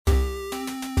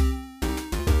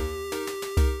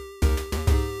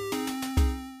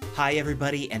Hi,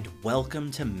 everybody, and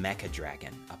welcome to Mecha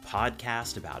Dragon, a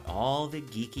podcast about all the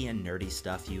geeky and nerdy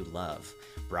stuff you love.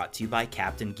 Brought to you by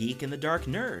Captain Geek and the Dark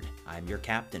Nerd. I'm your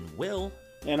captain, Will.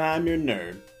 And I'm your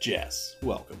nerd, Jess.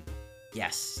 Welcome.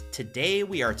 Yes, today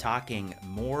we are talking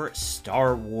more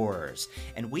Star Wars,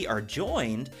 and we are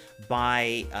joined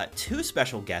by two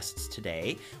special guests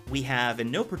today. We have, in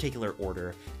no particular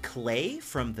order, Clay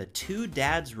from the Two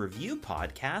Dads Review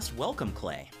podcast. Welcome,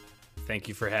 Clay. Thank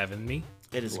you for having me.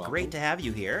 It is great to have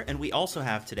you here. And we also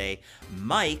have today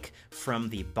Mike from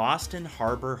the Boston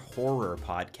Harbor Horror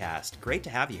podcast. Great to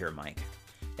have you here, Mike.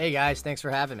 Hey guys, thanks for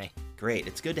having me. Great.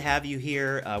 It's good to have you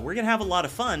here. We're going to have a lot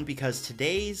of fun because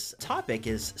today's topic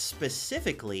is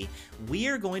specifically we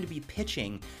are going to be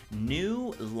pitching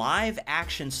new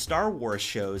live-action Star Wars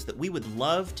shows that we would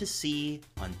love to see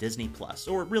on Disney Plus,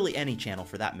 or really any channel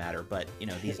for that matter. But, you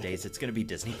know, these days it's going to be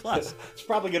Disney Plus. It's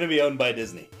probably going to be owned by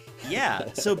Disney.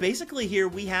 Yeah, so basically here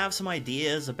we have some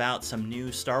ideas about some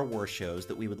new Star Wars shows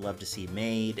that we would love to see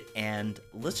made, and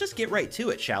let's just get right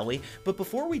to it, shall we? But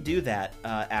before we do that,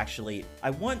 actually, I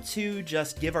want to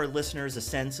just give our listeners a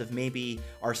sense of maybe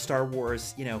our Star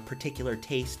Wars, particular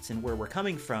tastes and where we're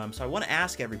coming from. So I want to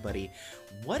ask everybody,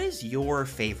 what is your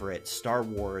favorite Star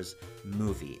Wars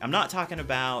movie? I'm not talking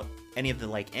about any of the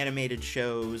animated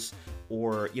shows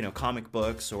or, comic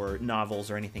books or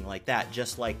novels or anything like that,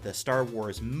 just like the Star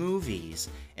Wars movies.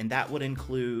 And that would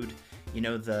include,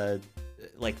 the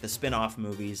spin-off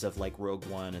movies of Rogue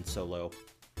One and Solo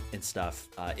and stuff.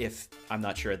 If I'm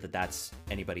not sure that that's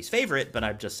anybody's favorite, but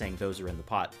I'm just saying those are in the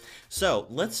pot. So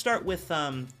let's start with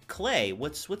Clay.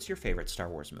 What's your favorite Star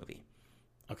Wars movie?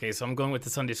 Okay, so I'm going with the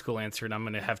Sunday school answer, and I'm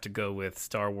going to have to go with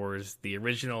Star Wars, the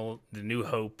original, The New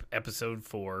Hope, Episode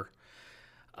 4.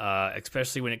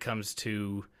 Especially when it comes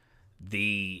to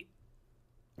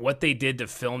what they did to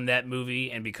film that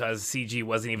movie, and because CG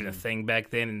wasn't even a thing back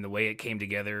then, and the way it came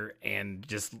together, and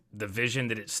just the vision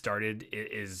that it started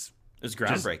is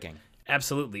groundbreaking.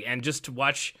 Absolutely, and just to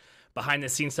watch behind the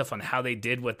scenes stuff on how they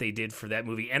did what they did for that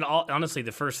movie, and honestly,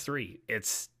 the first three,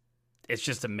 it's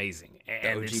just amazing,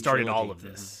 and it started trilogy. All of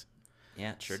this.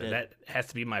 Yeah, sure so did. That has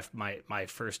to be my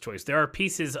first choice. There are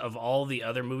pieces of all the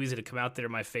other movies that have come out that are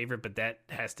my favorite, but that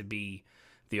has to be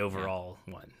the overall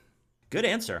one. Good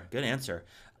answer. Good answer.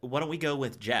 Why don't we go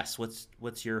with Jess?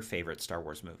 What's your favorite Star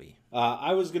Wars movie?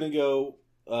 I was going to go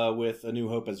with A New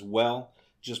Hope as well,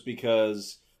 just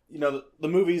because, the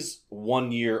movie's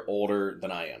 1 year older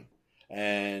than I am.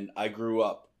 And I grew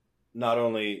up not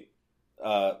only,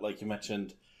 like you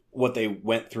mentioned, what they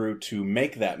went through to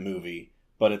make that movie,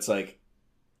 but it's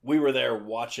we were there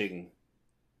watching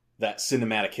that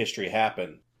cinematic history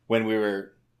happen when we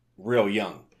were real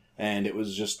young. And it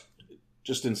was just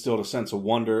instilled a sense of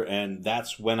wonder. And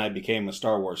that's when I became a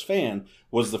Star Wars fan,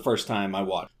 was the first time I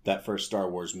watched that first Star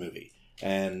Wars movie.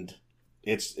 And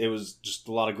it was just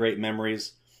a lot of great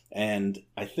memories. And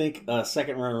I think a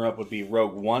second runner-up would be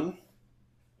Rogue One,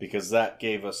 because that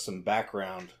gave us some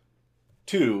background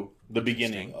to the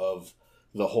beginning of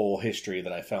the whole history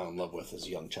that I fell in love with as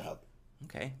a young child.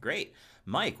 Okay, great.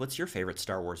 Mike, what's your favorite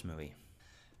Star Wars movie?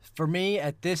 For me,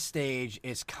 at this stage,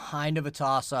 it's kind of a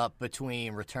toss-up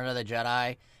between Return of the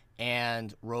Jedi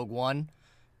and Rogue One,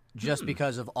 just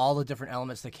because of all the different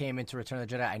elements that came into Return of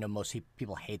the Jedi. I know most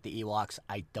people hate the Ewoks.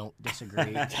 I don't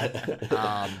disagree.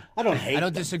 I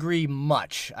don't disagree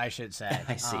much, I should say.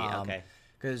 I see, okay.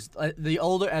 Because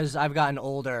as I've gotten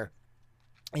older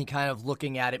and kind of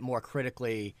looking at it more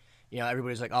critically,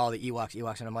 everybody's like, oh, the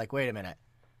Ewoks, and I'm like, wait a minute.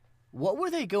 What were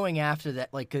they going after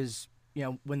that? Because,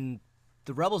 when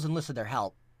the Rebels enlisted their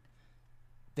help,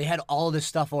 they had all of this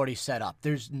stuff already set up.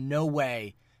 There's no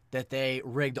way that they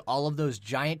rigged all of those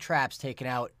giant traps taking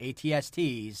out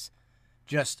ATSTs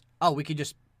we could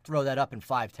just throw that up in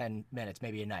 5-10 minutes,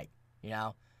 maybe a night,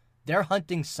 They're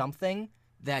hunting something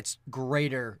that's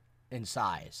greater in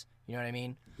size. You know what I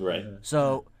mean? Right.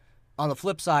 So, on the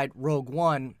flip side, Rogue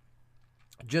One,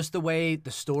 just the way the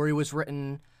story was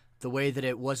written, the way that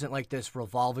it wasn't like this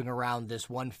revolving around this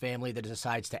one family that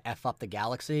decides to F up the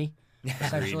galaxy,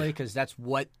 essentially, because that's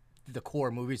what the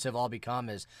core movies have all become,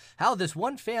 is how this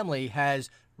one family has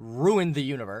ruined the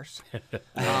universe.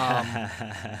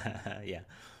 Yeah.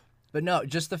 But no,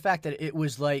 just the fact that it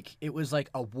was like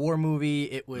a war movie,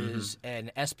 it was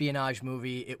an espionage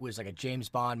movie, it was like a James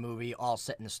Bond movie, all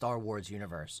set in the Star Wars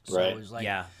universe. So right. It was like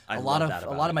a lot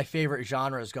of my favorite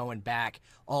genres going back,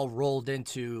 all rolled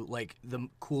into the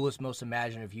coolest, most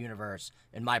imaginative universe,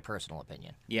 in my personal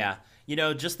opinion. Yeah,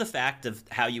 just the fact of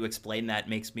how you explain that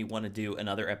makes me want to do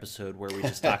another episode where we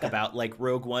just talk about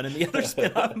Rogue One and the other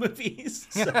spin-off movies.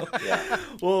 So, yeah,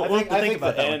 we'll think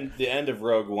about that. The end of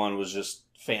Rogue One was just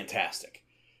fantastic.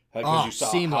 because you saw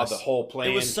how seamless. the whole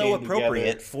plan It was so came appropriate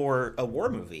together. for a war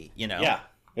movie, you know? Yeah,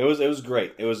 it was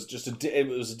great. It was just it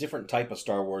was a different type of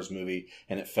Star Wars movie,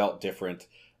 and it felt different,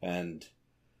 and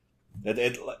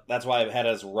that's why I've had it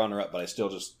as a runner-up. But I still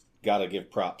just got to give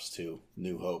props to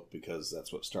New Hope because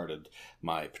that's what started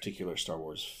my particular Star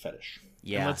Wars fetish.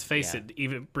 Yeah. And let's face it,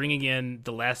 even bringing in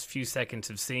the last few seconds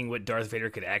of seeing what Darth Vader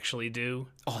could actually do.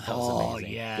 Oh, that was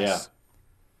amazing. yes.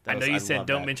 Yeah. I know you said love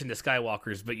don't that. mention the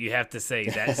Skywalkers, but you have to say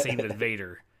that scene with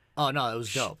Vader. Oh no, it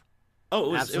was dope. Oh,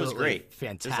 it was Absolutely great.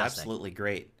 fantastic. It was absolutely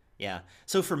great. Yeah.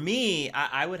 So for me,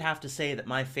 I would have to say that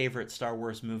my favorite Star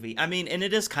Wars movie, I mean, and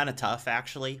it is kind of tough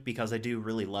actually, because I do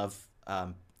really love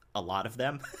a lot of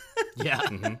them. Yeah.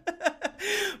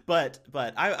 But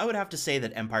I would have to say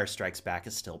that Empire Strikes Back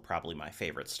is still probably my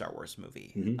favorite Star Wars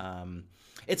movie.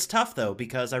 It's tough though,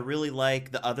 because I really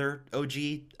like the other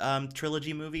OG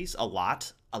trilogy movies a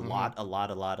lot.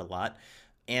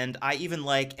 And I even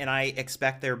like, and I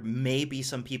expect there may be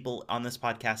some people on this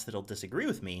podcast that'll disagree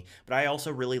with me, but I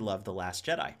also really love The Last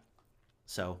Jedi.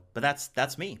 So, but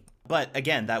that's me. But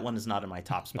again, that one is not in my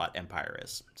top spot. Empire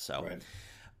is. So, Right.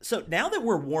 so now that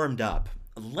we're warmed up,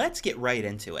 let's get right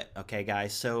into it. Okay,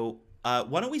 guys. So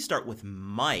why don't we start with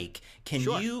Mike? Can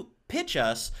you pitch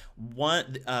us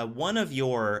one of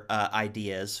your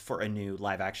ideas for a new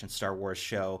live action Star Wars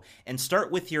show, and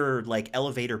start with your like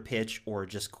elevator pitch or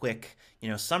just quick,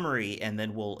 summary, and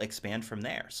then we'll expand from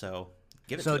there. So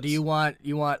give it to us. So do you want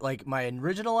like my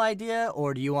original idea,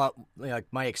 or do you want like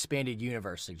my expanded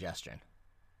universe suggestion?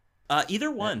 Either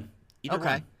one. Either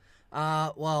Okay.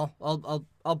 one. Well,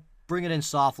 I'll bring it in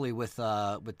softly with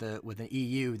an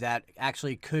EU that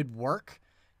actually could work,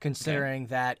 considering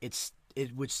that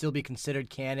it would still be considered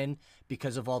canon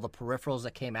because of all the peripherals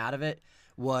that came out of it.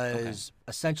 Was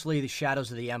essentially the Shadows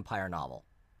of the Empire novel.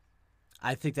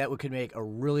 I think that could make a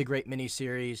really great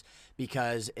miniseries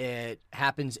because it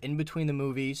happens in between the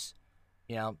movies.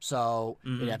 So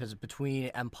it happens between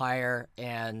Empire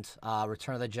and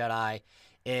Return of the Jedi.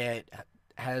 It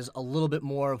has a little bit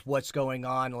more of what's going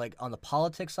on, like on the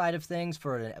politics side of things,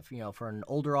 for an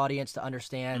older audience to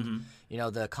understand.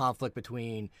 The conflict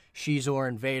between Shizor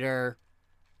and Vader,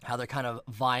 how they're kind of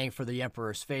vying for the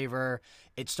Emperor's favor.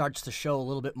 It starts to show a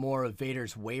little bit more of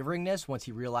Vader's waveringness once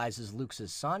he realizes Luke's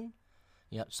his son.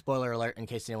 Spoiler alert in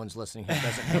case anyone's listening who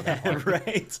doesn't know that one.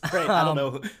 Right. I don't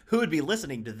know who would be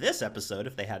listening to this episode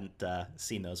if they hadn't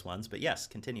seen those ones, but yes,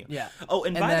 continue. Yeah. Oh,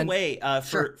 and by the way,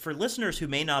 Sure. for listeners who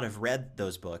may not have read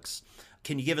those books,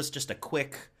 can you give us just a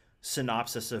quick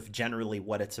synopsis of generally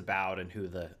what it's about and who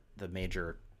the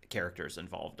major characters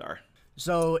involved are?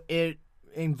 So it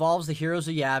involves the heroes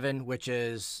of Yavin, which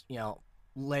is,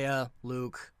 Leia,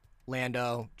 Luke,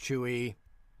 Lando, Chewie,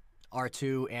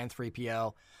 R2, and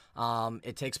 3PO.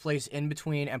 It takes place in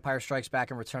between Empire Strikes Back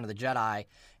and Return of the Jedi,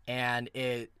 and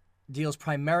it deals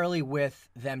primarily with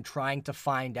them trying to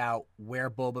find out where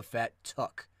Boba Fett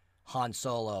took Han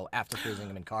Solo after freezing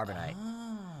him in carbonite.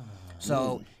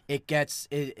 So it gets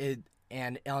it,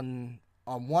 and on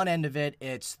one end of it,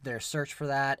 it's their search for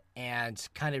that, and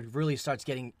kind of really starts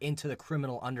getting into the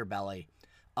criminal underbelly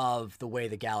of the way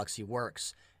the galaxy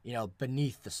works,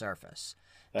 beneath the surface.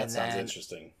 That sounds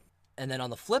interesting. And then on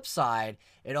the flip side,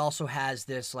 it also has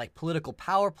this like political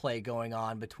power play going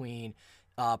on between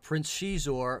Prince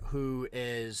Shizor, who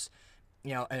is,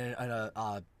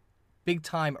 a big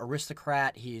time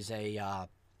aristocrat. He's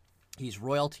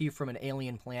royalty from an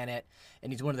alien planet,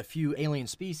 and he's one of the few alien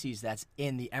species that's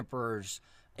in the Emperor's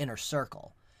inner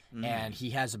circle. And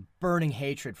he has a burning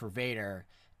hatred for Vader,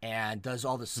 and does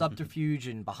all the subterfuge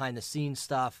and behind the scenes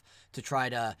stuff to try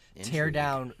to tear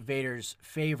down Vader's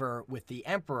favor with the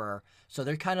Emperor. So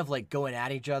they're kind of like going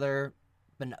at each other,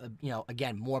 but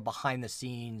again, more behind the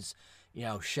scenes,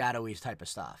 shadowy type of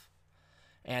stuff.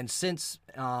 And since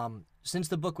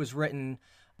the book was written,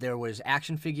 there was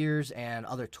action figures and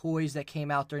other toys that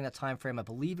came out during that time frame. I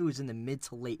believe it was in the mid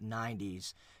to late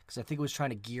 90s, because I think it was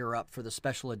trying to gear up for the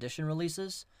special edition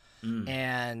releases.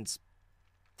 And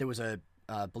there was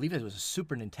I believe it was a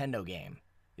Super Nintendo game,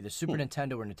 either Super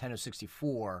Nintendo or Nintendo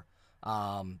 64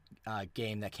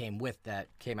 game that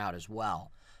came out as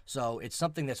well. So it's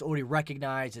something that's already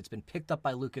recognized. It's been picked up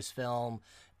by Lucasfilm,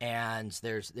 and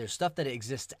there's stuff that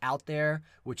exists out there,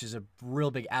 which is a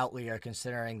real big outlier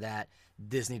considering that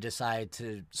Disney decided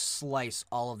to slice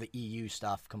all of the EU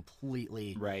stuff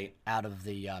completely out of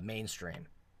the mainstream.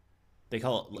 They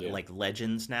call it like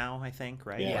Legends now, I think,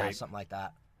 right? Yeah, something like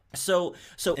that. So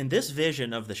in this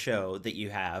vision of the show that you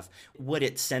have, would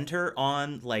it center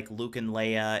on like Luke and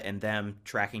Leia and them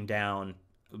tracking down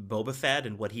Boba Fett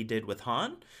and what he did with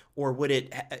Han, or would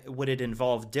it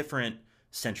involve different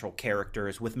central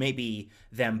characters, with maybe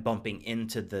them bumping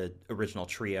into the original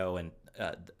trio and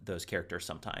those characters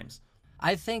sometimes.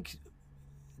 I think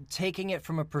taking it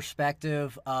from a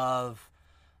perspective of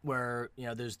where, you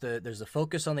know, there's the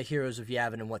focus on the heroes of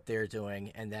Yavin and what they're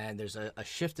doing, and then there's a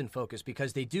shift in focus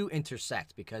because they do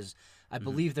intersect, because I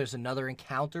believe there's another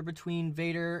encounter between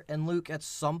Vader and Luke at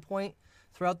some point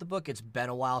throughout the book. It's been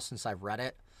a while since I've read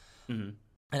it. And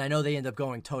I know they end up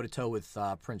going toe-to-toe with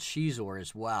Prince Shizor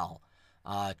as well,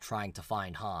 trying to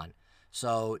find Han.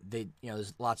 So they, you know,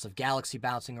 there's lots of galaxy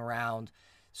bouncing around.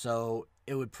 So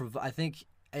it would provide, I think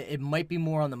it might be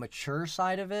more on the mature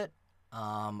side of it.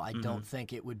 I don't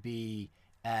think it would be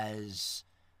as,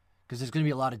 because there's going to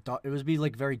be a lot of dark, it would be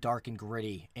like very dark and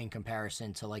gritty in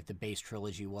comparison to like the base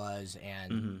trilogy was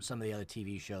and some of the other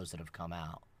TV shows that have come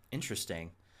out.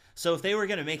 Interesting. So if they were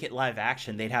going to make it live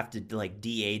action, they'd have to like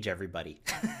de-age everybody.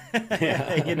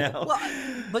 You know? Well,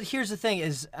 but here's the thing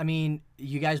is, I mean,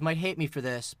 you guys might hate me for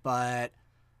this, but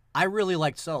I really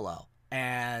liked Solo.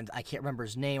 And I can't remember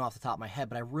his name off the top of my head,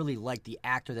 but I really liked the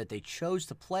actor that they chose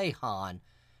to play Han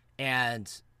and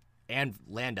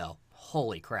Lando.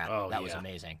 Holy crap, that was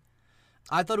amazing.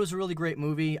 I thought it was a really great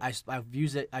movie. I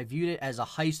viewed it as a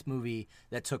heist movie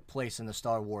that took place in the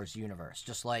Star Wars universe,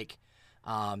 just like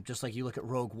you look at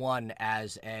Rogue One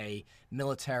as a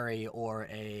military or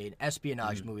an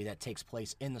espionage movie that takes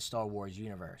place in the Star Wars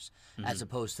universe, as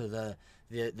opposed to the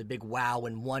big wow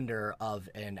and wonder of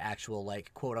an actual,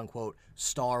 like, quote unquote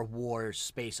Star Wars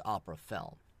space opera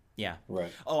film. Yeah.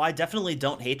 Right. Oh, I definitely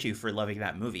don't hate you for loving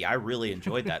that movie. I really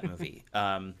enjoyed that movie.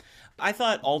 I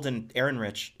thought Alden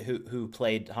Ehrenreich, who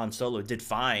played Han Solo, did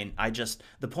fine.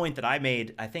 The point that I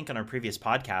made, I think on our previous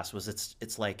podcast, was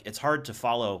it's like it's hard to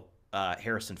follow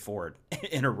Harrison Ford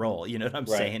in a role, you know what I'm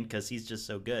saying? Because he's just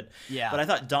so good. Yeah. But I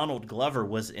thought Donald Glover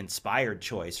was inspired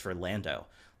choice for Lando.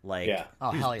 Like,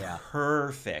 oh, hell yeah.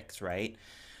 Perfect, right?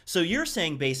 So you're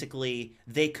saying basically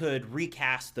they could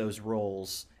recast those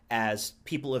roles as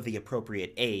people of the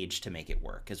appropriate age to make it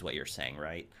work, is what you're saying,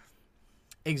 right?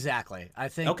 Exactly. I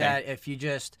think that if you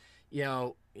just,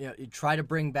 you you try to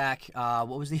bring back,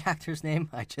 what was the actor's name?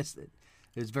 It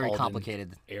was very Alden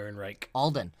complicated. Ehrenreich.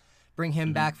 Alden. Bring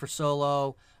him back for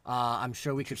Solo. I'm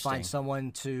sure we could find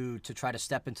someone to try to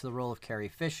step into the role of Carrie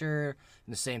Fisher.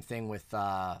 And the same thing with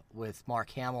Mark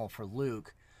Hamill for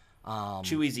Luke.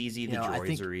 Chewie's easy. The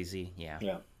droids are easy.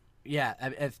 Yeah. Yeah.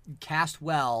 If cast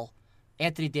well,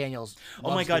 Anthony Daniels.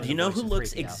 Oh my God! You know who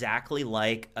looks exactly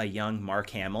like a young Mark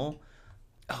Hamill?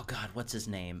 Oh God, what's his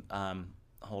name?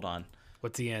 Hold on.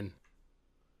 What's he in?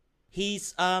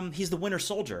 He's the Winter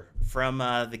Soldier from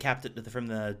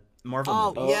the Marvel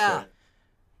movies. Oh yeah. Okay.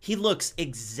 He looks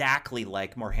exactly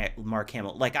like Mark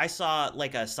Hamill. Like, I saw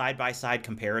like a side-by-side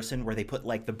comparison where they put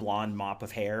like the blonde mop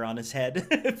of hair on his head.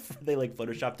 They like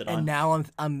photoshopped it on. And now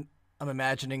I'm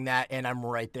imagining that, and I'm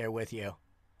right there with you.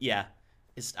 Yeah.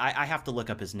 I have to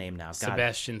look up his name now. God.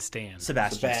 Sebastian Stan.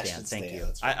 Sebastian Stan. Thank you.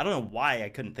 Right. I don't know why I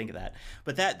couldn't think of that.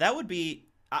 But that would be...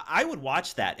 I would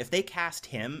watch that. If they cast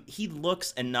him, he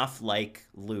looks enough like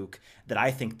Luke that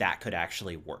I think that could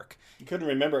actually work. You couldn't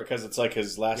remember it because it's like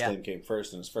his last name came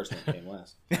first and his first name came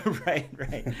last. Right.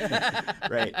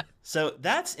 Right. So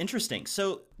that's interesting.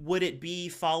 So would it be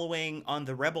following on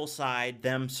the Rebel side,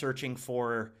 them searching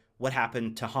for what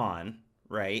happened to Han,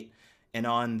 right?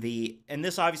 And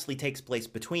this obviously takes place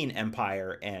between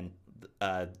Empire and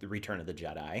the Return of the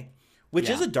Jedi. Which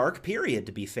is a dark period,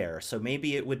 to be fair. So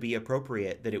maybe it would be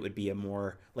appropriate that it would be a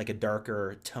more like a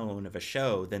darker tone of a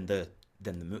show than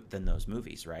those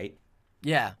movies, right?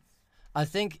 Yeah, I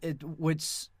think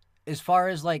as far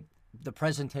as like the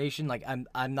presentation, like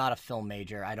I'm not a film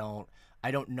major. I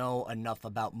don't know enough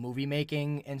about movie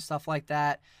making and stuff like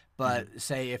that. But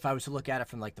say if I was to look at it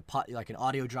from like an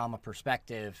audio drama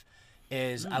perspective,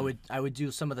 I would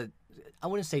do some of the, I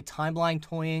wouldn't say timeline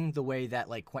toying the way that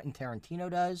like Quentin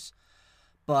Tarantino does,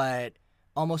 but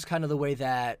almost kind of the way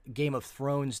that Game of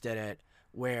Thrones did it,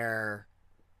 where,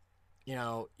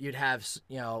 you'd have,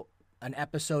 an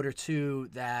episode or two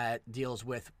that deals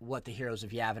with what the heroes of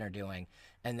Yavin are doing,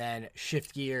 and then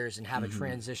shift gears and have a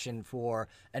transition for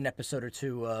an episode or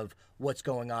two of what's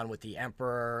going on with the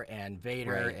Emperor and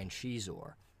Vader and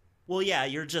Shizor. Well, yeah,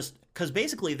 because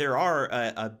basically there are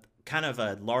a kind of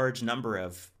a large number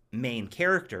of main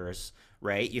characters,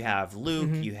 right? You have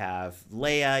Luke, you have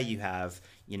Leia, you have,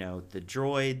 the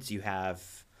droids, you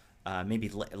have maybe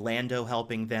Lando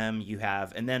helping them,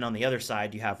 and then on the other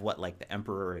side you have like the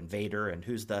Emperor and Vader, and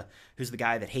who's the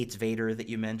guy that hates Vader that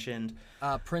you mentioned?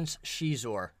 Prince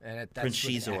Shizor, and that's Prince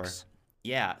Shizor.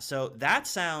 Yeah, so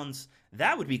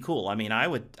that would be cool. I mean, I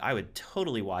would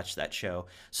totally watch that show.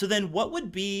 So then what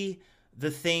would be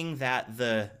the thing that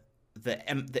the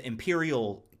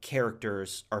Imperial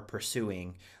characters are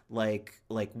pursuing, what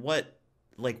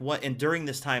and during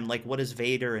this time, like what is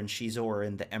Vader and Shizor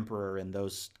and the Emperor and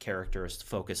those characters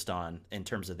focused on in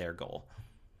terms of their goal?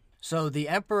 So the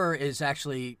Emperor is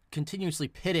actually continuously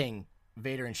pitting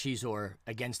Vader and Shizor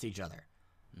against each other.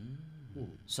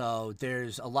 So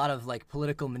there's a lot of like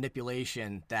political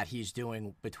manipulation that he's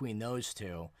doing between those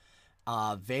two.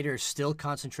 Vader's still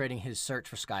concentrating his search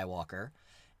for Skywalker,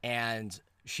 and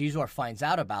Shizor finds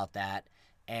out about that,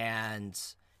 and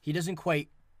he doesn't quite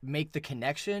make the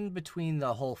connection between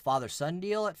the whole father-son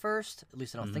deal at first. At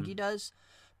least I don't think he does.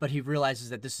 But he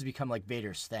realizes that this has become like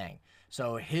Vader's thing.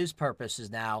 So his purpose is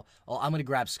now, I'm going to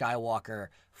grab Skywalker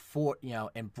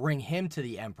and bring him to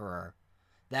the Emperor.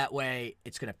 That way,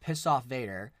 it's going to piss off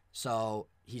Vader, so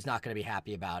he's not going to be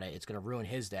happy about it. It's going to ruin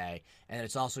his day, and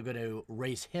it's also going to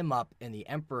raise him up in the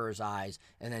Emperor's eyes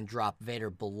and then drop Vader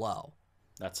below.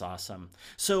 That's awesome.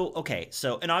 So,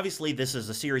 and obviously this is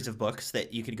a series of books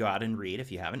that you could go out and read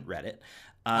if you haven't read it.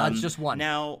 It's just one.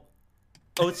 Now,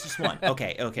 it's just one.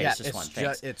 Okay, yeah, it's just one.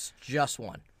 Thanks. It's just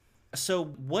one. So,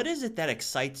 what is it that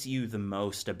excites you the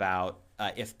most about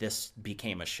if this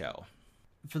became a show?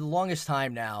 For the longest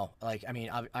time now, like, I mean,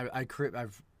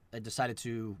 I've decided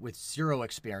to, with zero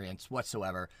experience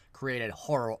whatsoever, create a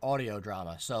horror audio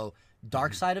drama. So,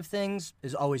 dark side of things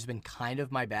has always been kind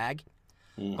of my bag.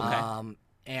 Okay.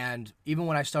 And even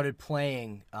when I started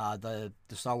playing the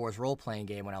Star Wars role-playing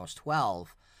game when I was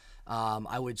 12,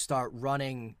 I would start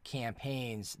running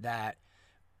campaigns that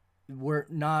were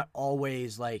not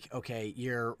always like, okay,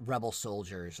 you're rebel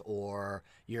soldiers or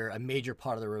you're a major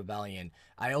part of the rebellion.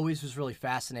 I always was really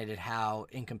fascinated how,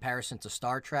 in comparison to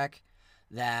Star Trek,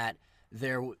 that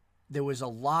there was a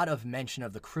lot of mention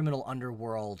of the criminal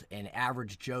underworld and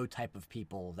average Joe type of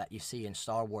people that you see in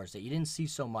Star Wars that you didn't see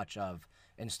so much of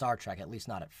in Star Trek, at least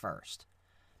not at first.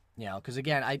 You know, because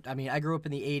again, I grew up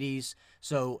in the 80s,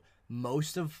 so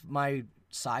most of my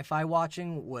sci-fi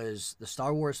watching was the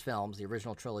Star Wars films, the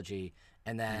original trilogy,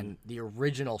 and then the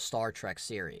original Star Trek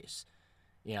series.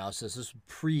 You know, so this is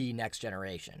pre-Next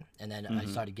Generation, and then I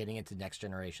started getting into Next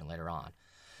Generation later on.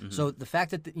 So the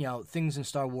fact that things in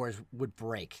Star Wars would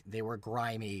break, they were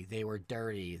grimy, they were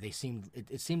dirty, it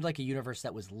seemed like a universe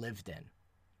that was lived in.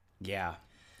 Yeah.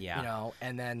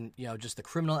 And then just the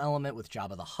criminal element with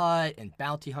Jabba the Hutt and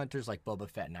bounty hunters like Boba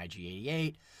Fett and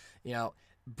IG-88.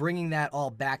 Bringing that all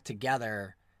back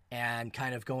together and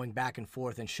kind of going back and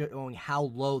forth and showing how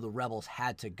low the rebels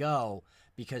had to go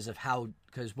because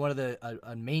one of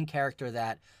a main character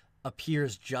that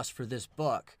appears just for this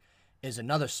book is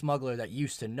another smuggler that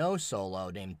used to know Solo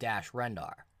named Dash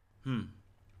Rendar.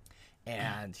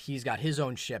 And he's got his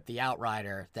own ship, the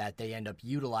Outrider, that they end up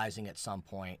utilizing at some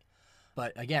point.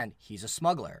 But again, he's a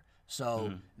smuggler.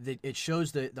 So it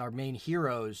shows that our main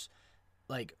heroes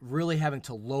like really having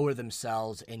to lower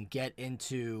themselves and get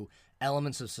into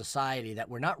elements of society that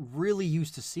we're not really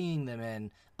used to seeing them in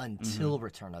until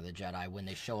Return of the Jedi, when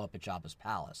they show up at Jabba's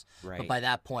palace. Right. But by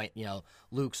that point,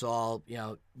 Luke's all,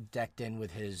 decked in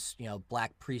with his,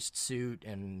 black priest suit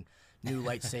and new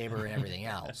lightsaber and everything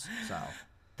else. So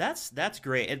That's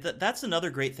great. And that's another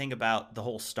great thing about the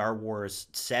whole Star Wars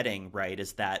setting, right?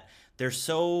 Is that there's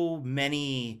so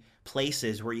many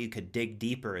places where you could dig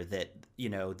deeper that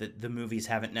the movies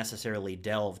haven't necessarily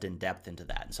delved in depth into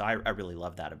that. And so I really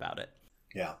love that about it.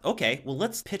 Yeah. Okay, well,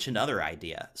 let's pitch another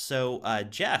idea. So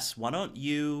Jess, why don't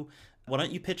you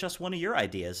pitch us one of your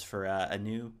ideas for a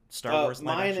new Star Wars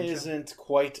live mine action show? isn't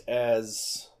quite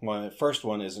as my first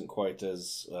one isn't quite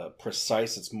as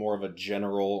precise. It's more of a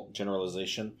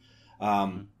generalization.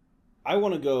 I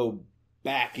want to go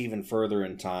back even further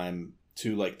in time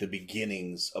to like the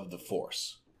beginnings of the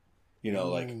Force.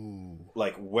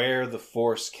 Like where the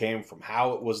Force came from,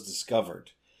 how it was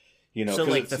discovered. So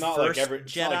like it's not like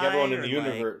it's not like everyone in the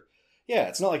universe. Yeah,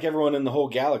 it's not like everyone in the whole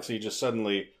galaxy just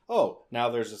suddenly, now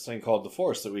there's this thing called the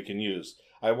Force that we can use.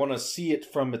 I want to see it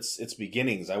from its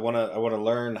beginnings. I want to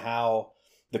learn how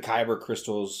the Kyber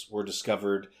crystals were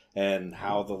discovered and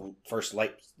how the first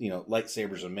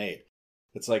lightsabers are made.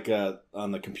 It's like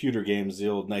on the computer games, the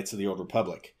old Knights of the Old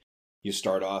Republic. You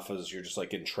start off as you're just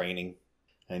like in training,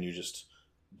 and you just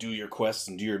do your quests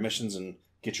and do your missions and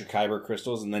get your Kyber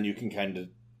crystals, and then you can kind of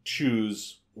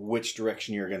choose which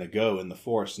direction you're going to go in the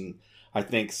Force. And I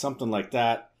think something like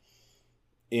that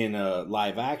in a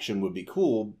live action would be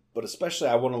cool, but especially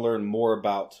I want to learn more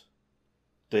about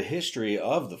the history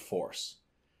of the Force,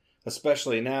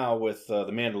 especially now with The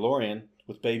Mandalorian,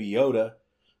 with Baby Yoda,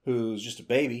 who's just a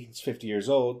baby, he's 50 years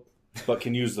old, but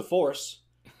can use the Force,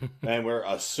 and we're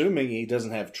assuming he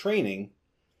doesn't have training.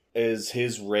 is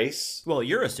his race. Well,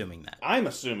 you're assuming that. I'm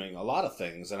assuming a lot of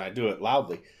things, and I do it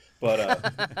loudly.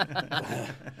 But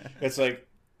it's like,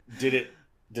 did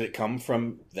it come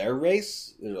from their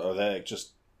race? Are they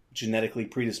just genetically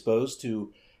predisposed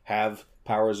to have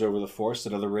powers over the Force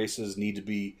that other races need to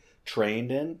be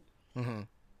trained in? Mm-hmm.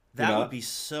 That would be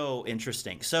so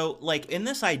interesting. So, like, in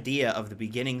this idea of the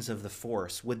beginnings of the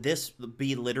Force, would this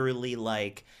be literally,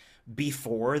 like,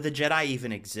 before the Jedi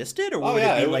even existed? Or would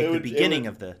it be, like, the beginning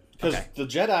of the... Because the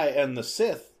Jedi and the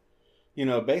Sith,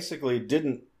 basically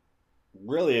didn't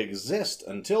really exist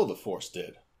until the Force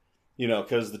did.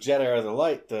 Because the Jedi are the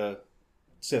light, the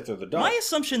Sith are the dark. My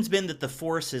assumption's been that the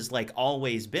Force has, like,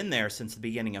 always been there since the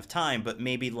beginning of time, but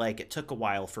maybe, like, it took a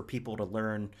while for people to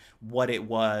learn what it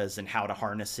was and how to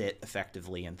harness it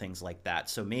effectively and things like that.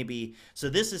 So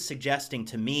this is suggesting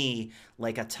to me,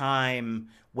 like, a time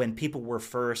when people were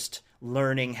first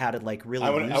learning how to, like, really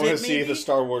use it, I want to see the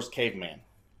Star Wars caveman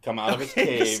come out of his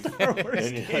cave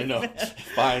and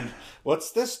find,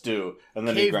 what's this do? And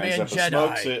then he grinds up and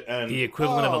smokes it. And, the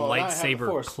equivalent of a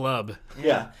lightsaber club.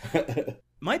 Yeah.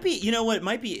 Might be,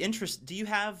 might be interesting. Do you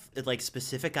have, like,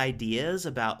 specific ideas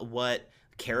about what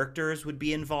characters would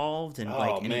be involved and,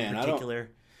 any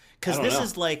particular? Because this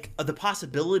is, like, the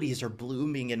possibilities are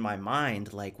blooming in my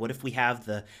mind. Like, what if we have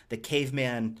the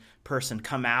caveman person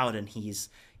come out and he's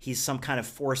some kind of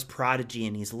Force prodigy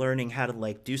and he's learning how to,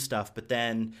 like, do stuff, but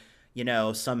then,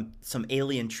 some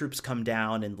alien troops come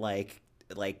down and, like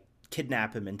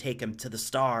kidnap him and take him to the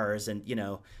stars, and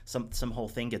some whole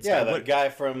thing gets the guy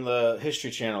from the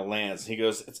History Channel lands. He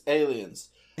goes, "It's aliens,"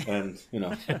 and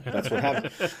that's what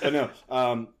happened. But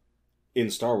no, in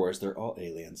Star Wars, they're all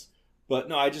aliens. But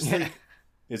no, I just think,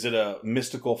 is it a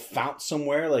mystical fount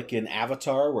somewhere, like in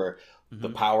Avatar, where the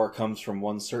power comes from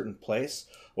one certain place,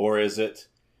 or is it,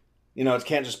 it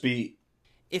can't just be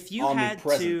if you had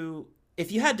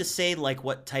to say, like,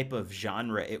 what type of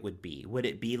genre it would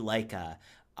it be like a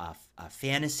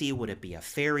fantasy? Would it be a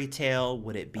fairy tale?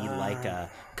 Would it be like a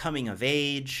coming of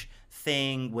age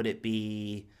thing? Would it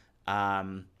be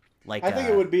I think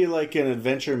it would be like an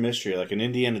adventure mystery, like an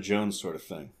Indiana Jones sort of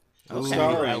thing. Okay.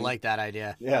 I like that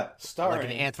idea. Yeah, starring like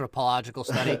an anthropological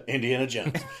study. Indiana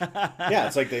Jones. Yeah,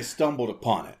 it's like they stumbled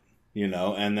upon it,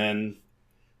 and then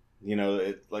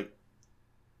it like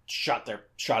shot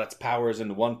its powers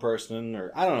into one person,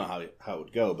 or I don't know how it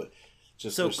would go, but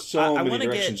just there's so many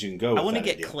directions you can go with I want to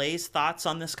get idea. Clay's thoughts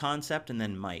on this concept and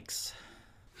then Mike's.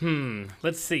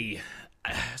 Let's see.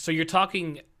 So you're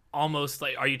talking almost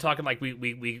like, are you talking like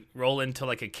we roll into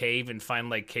like a cave and find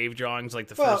like cave drawings like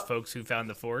the first folks who found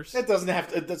the Force? It doesn't have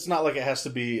to, it's not like it has to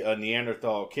be a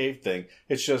Neanderthal cave thing.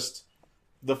 It's just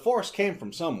the Force came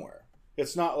from somewhere.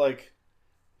 It's not like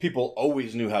people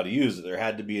always knew how to use it. There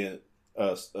had to be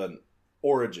an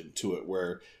origin to it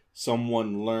where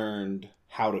someone learned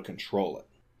how to control it.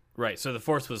 Right, so the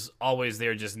Force was always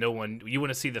there, just no one... You want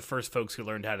to see the first folks who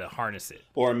learned how to harness it.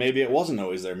 Or maybe it wasn't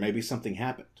always there. Maybe something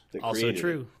happened that also created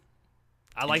true. It.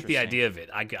 I like the idea of it.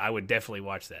 I would definitely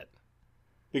watch that.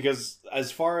 Because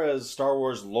as far as Star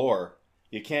Wars lore,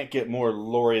 you can't get more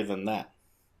lore than that.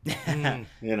 And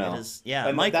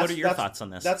Mike, what are your thoughts on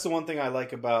this? That's the one thing I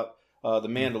like about The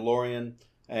Mandalorian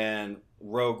and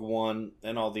Rogue One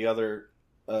and all the other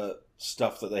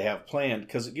stuff that they have planned,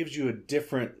 because it gives you a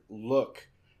different look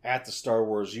at the Star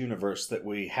Wars universe that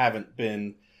we haven't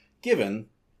been given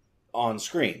on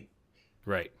screen.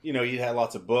 Right. You had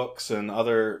lots of books and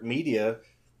other media,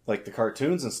 like the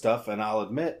cartoons and stuff, and I'll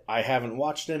admit, I haven't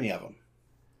watched any of them.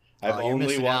 I've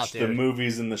only watched the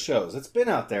movies and the shows. It's been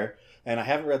out there, and I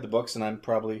haven't read the books, and I'm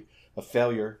probably a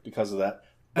failure because of that.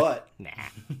 But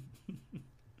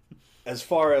as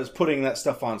far as putting that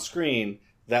stuff on screen,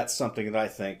 that's something that I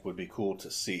think would be cool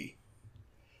to see.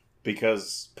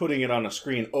 Because putting it on a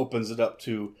screen opens it up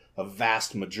to a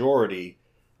vast majority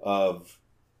of,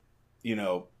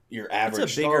 your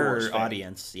average Star Wars fan.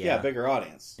 Audience. Yeah, bigger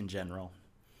audience. In general.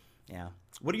 Yeah.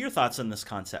 What are your thoughts on this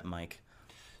concept, Mike?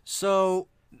 So,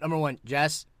 number one,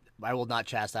 Jess, I will not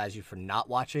chastise you for not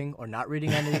watching or not reading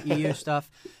any of the EU stuff,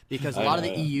 because a lot of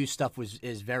the EU stuff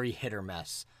is very hit or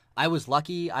miss. I was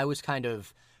lucky. I was kind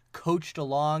of coached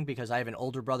along because I have an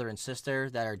older brother and sister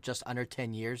that are just under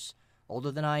 10 years older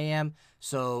than I am,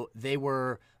 so they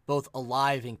were both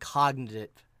alive and cognitive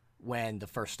when the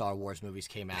first Star Wars movies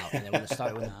came out, and then when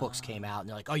the books came out, and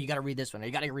they're like, "Oh, you got to read this one, or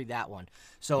you got to read that one."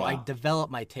 So I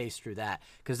developed my taste through that,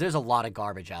 because there's a lot of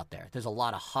garbage out there. There's a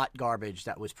lot of hot garbage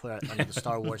that was put under the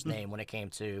Star Wars name when it came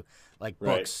to like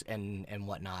books and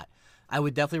whatnot. I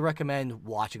would definitely recommend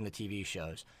watching the TV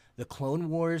shows. The Clone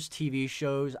Wars TV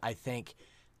shows, I think,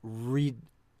 I'm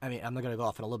not going to go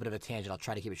off on a little bit of a tangent. I'll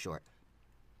try to keep it short.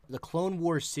 The Clone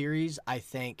Wars series, I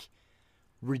think,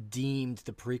 redeemed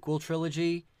the prequel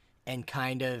trilogy and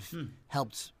kind of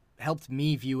helped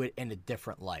me view it in a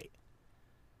different light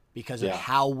because of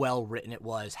how well written it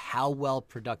was, how well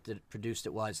produced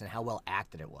it was, and how well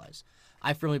acted it was.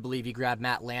 I firmly believe you grab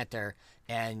Matt Lanter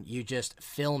and you just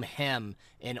film him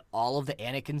in all of the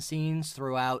Anakin scenes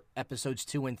throughout episodes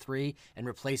 2 and 3 and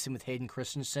replace him with Hayden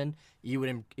Christensen, you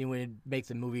would make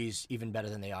the movies even better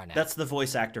than they are now. That's the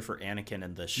voice actor for Anakin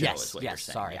in the show, is what you're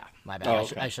saying. Sorry. Yeah. My bad. Oh,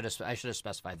 okay. I should have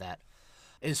specified that.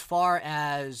 As far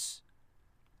as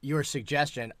your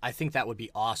suggestion, I think that would be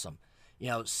awesome.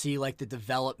 See like the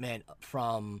development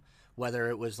from whether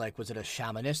it was like, was it a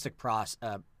shamanistic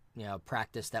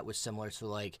practice that was similar to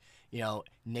like,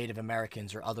 Native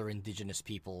Americans or other indigenous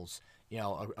peoples,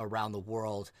 around the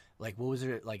world. Like, what was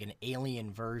it, like an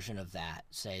alien version of that?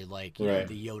 Say like, right.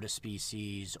 The Yoda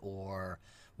species or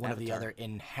one Avatar. of the other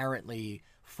inherently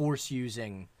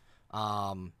force-using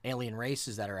alien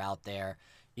races that are out there.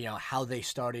 How they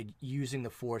started using the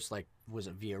Force, like, was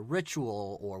it via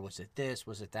ritual or was it this,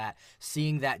 was it that?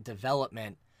 Seeing that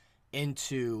development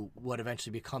into what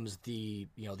eventually becomes the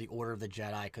Order of the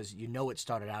Jedi, because it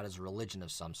started out as a religion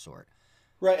of some sort.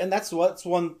 Right, and that's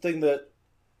one thing that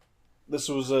this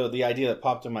was the idea that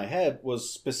popped in my head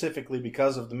was specifically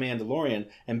because of the Mandalorian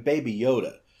and Baby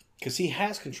Yoda, because he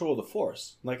has control of the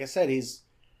Force. Like I said, he's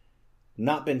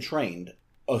not been trained,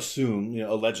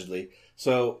 allegedly.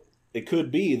 So it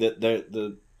could be that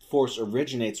the Force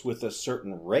originates with a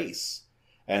certain race,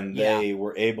 and they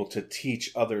were able to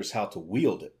teach others how to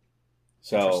wield it.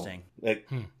 So Interesting.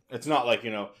 It's not like,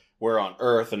 we're on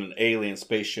Earth and an alien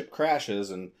spaceship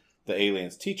crashes and the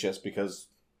aliens teach us, because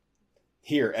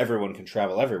here everyone can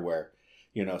travel everywhere.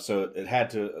 So it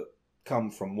had to come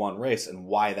from one race. And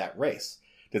why that race?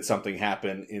 Did something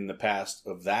happen in the past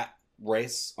of that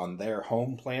race on their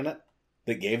home planet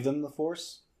that gave them the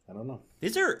Force? I don't know.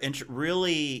 These are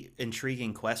really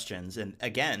intriguing questions. And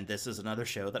again, this is another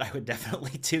show that I would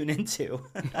definitely tune into.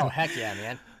 Oh, heck yeah,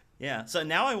 man. Yeah. So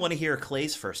now I want to hear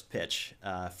Clay's first pitch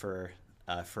for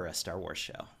a Star Wars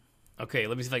show. Okay,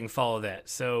 let me see if I can follow that.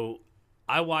 So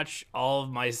I watch all of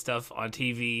my stuff on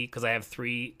TV because I have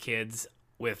 3 kids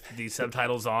with the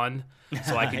subtitles on,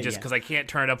 so I can just, because I can't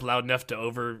turn it up loud enough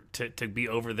to be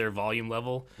over their volume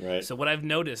level. Right. So what I've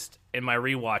noticed in my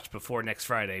rewatch before next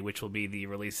Friday, which will be the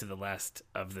release of the last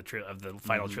of the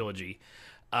final trilogy,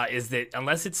 is that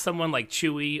unless it's someone like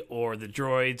Chewie or the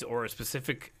droids or a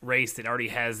specific race that already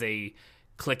has a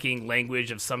clicking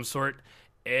language of some sort,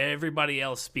 everybody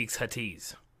else speaks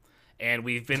Huttese. And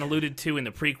we've been alluded to in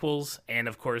the prequels, and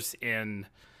of course in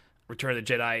Return of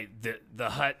the Jedi, the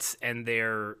Hutts and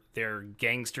their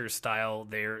gangster style,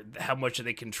 how much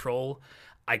they control.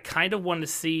 I kind of want to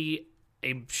see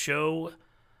a show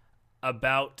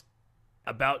about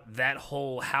that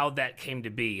whole, how that came to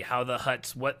be, how the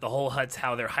Hutts,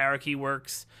 how their hierarchy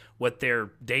works, what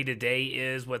their day to day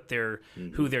is,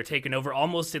 who they're taking over,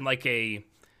 almost in like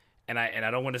and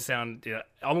I don't want to sound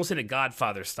almost in a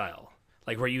Godfather style.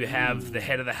 Like where you have the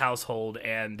head of the household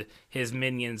and his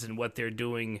minions and what they're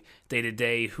doing day to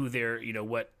day, who they're,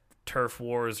 what turf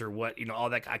wars or what, all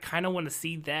that. I kind of want to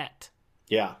see that.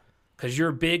 Yeah. Because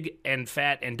you're big and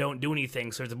fat and don't do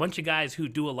anything. So there's a bunch of guys who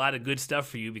do a lot of good stuff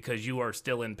for you because you are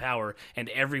still in power. And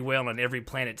every whale on every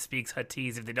planet speaks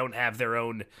Huttese if they don't have their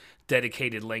own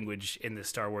dedicated language in the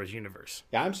Star Wars universe.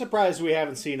 Yeah, I'm surprised we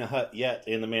haven't seen a Hutt yet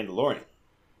in The Mandalorian.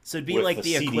 So it'd be With like the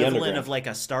the CD equivalent Underground. of like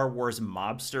a Star Wars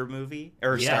mobster movie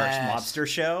or Yes. Star Wars mobster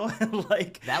show,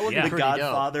 like That would be Yeah. The pretty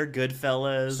Godfather,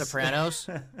 Goodfellas, Sopranos.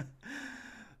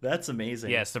 That's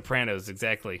amazing. Yeah, Sopranos,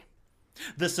 exactly.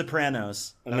 The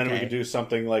Sopranos, And then we Okay. could do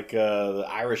something like The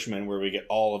Irishman, where we get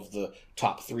all of the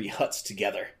top 3 Hutts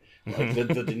together. Like the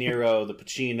De Niro, the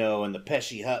Pacino, and the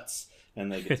Pesci Hutts.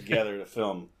 And they get together to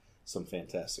film some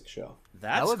fantastic show.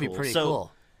 That's That would be cool. pretty So,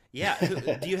 cool. Yeah,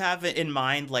 do you have in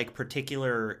mind like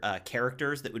particular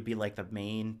characters that would be like the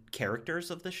main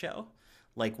characters of the show?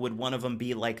 Like, would one of them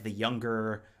be like the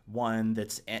younger one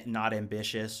that's not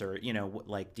ambitious, or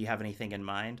like, do you have anything in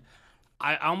mind?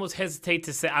 I almost hesitate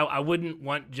to say I wouldn't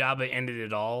want Jabba ended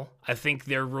at all. I think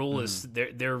their rule is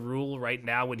their rule right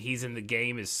now when he's in the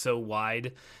game is so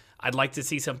wide. I'd like to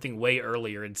see something way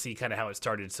earlier and see kind of how it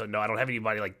started. So no, I don't have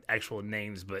anybody like actual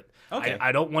names, but Okay.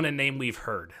 I don't want a name we've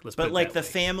heard. Let's put But it like that the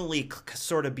way. family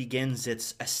sort of begins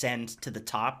its ascent to the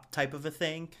top type of a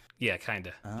thing. Yeah, kind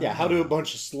of. Yeah, how do a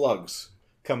bunch of slugs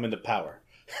come into power?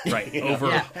 Right, over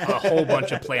a whole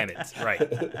bunch of planets.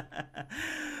 Right.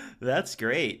 That's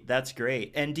great. That's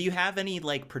great. And do you have any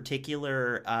like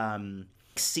particular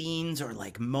scenes or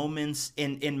like moments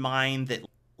in mind that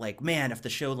like, man, if the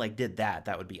show like did that,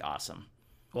 that would be awesome?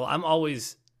 Well, I'm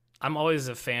always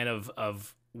a fan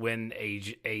of when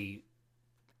a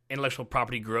intellectual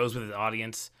property grows with an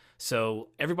audience. So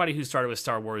everybody who started with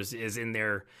Star Wars is in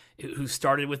there, who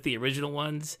started with the original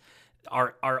ones,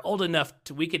 are old enough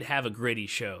to we could have a gritty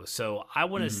show. So I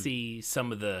want to see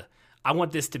some of the. I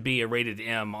want this to be a rated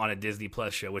M on a Disney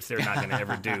Plus show, which they're not going to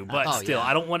ever do. But still,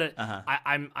 I don't want to.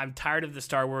 I'm tired of the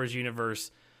Star Wars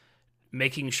universe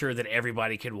making sure that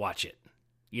everybody could watch it.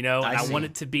 You know, I want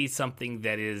it to be something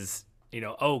that is, you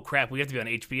know, oh crap, we have to be on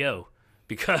HBO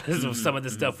because of some of the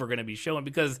stuff we're going to be showing.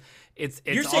 Because it's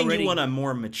you're saying already, you want a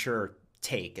more mature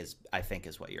take, is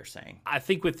what you're saying. I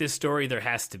think with this story there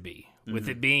has to be, with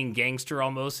it being gangster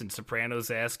almost and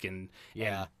Sopranos-esque and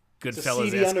Goodfellas-esque. It's a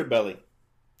seedy underbelly.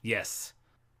 Yes,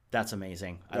 that's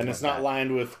amazing. And it's not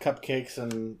lined with cupcakes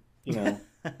and, you know,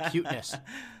 Cuteness.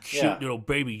 cute little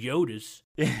baby Yodas.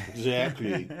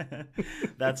 exactly.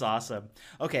 That's awesome.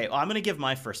 Okay, well, I'm going to give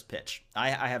my first pitch.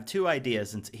 I have two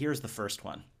ideas, and here's the first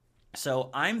one. So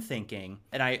I'm thinking,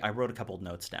 and I wrote a couple of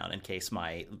notes down in case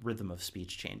my rhythm of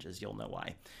speech changes. You'll know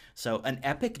why. So an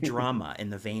epic drama in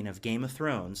the vein of Game of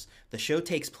Thrones. The show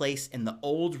takes place in the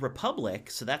Old Republic,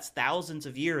 so that's thousands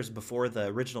of years before the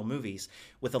original movies,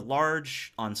 with a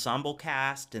large ensemble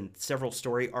cast and several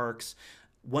story arcs.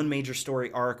 One major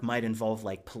story arc might involve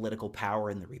like political power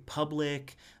in the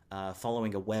Republic,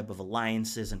 following a web of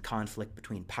alliances and conflict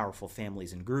between powerful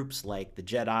families and groups like the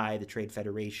Jedi, the Trade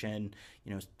Federation,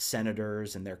 you know,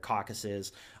 senators and their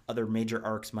caucuses. Other major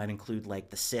arcs might include like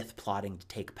the Sith plotting to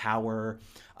take power.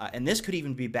 And this could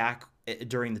even be back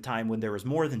during the time when there was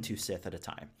more than two Sith at a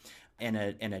time. And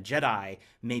a Jedi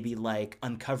maybe like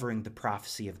uncovering the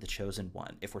prophecy of the Chosen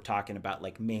One, if we're talking about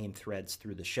like main threads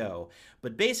through the show.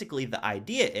 But basically the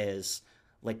idea is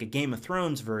like a Game of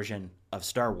Thrones version of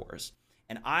Star Wars.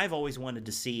 And I've always wanted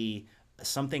to see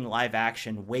something live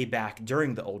action way back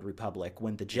during the Old Republic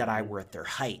when the Jedi were at their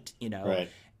height, you know, Right.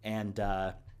 and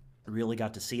really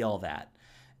got to see all that.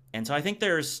 And so I think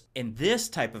there's, in this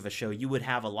type of a show, you would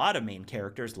have a lot of main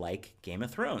characters like Game of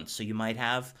Thrones. So you might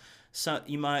have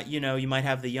you might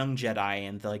have the young Jedi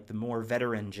and the more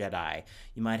veteran Jedi.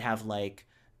 You might have like,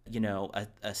 you know,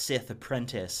 a Sith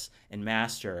apprentice and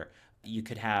master. You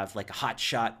could have like a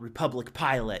hotshot Republic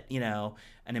pilot, you know,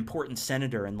 an important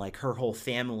senator and like her whole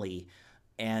family.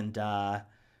 And,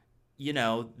 you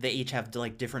know, they each have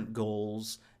like different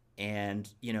goals. And,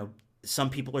 you know, some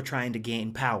people are trying to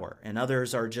gain power and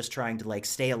others are just trying to like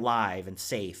stay alive and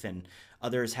safe. And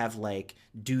others have like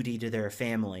duty to their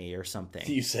family or something.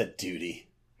 You said duty.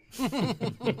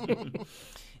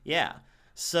 Yeah.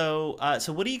 So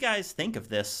what do you guys think of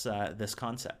this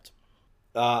concept?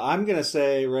 I'm going to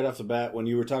say right off the bat, when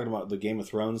you were talking about the Game of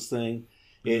Thrones thing,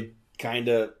 it kind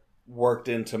of worked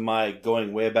into my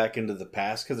going way back into the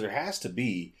past, because there has to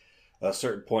be a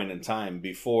certain point in time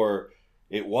before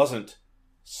it wasn't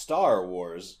Star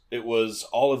Wars. It was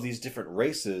all of these different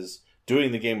races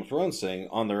doing the Game of Thrones thing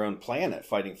on their own planet,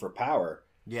 fighting for power.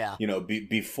 Yeah. You know,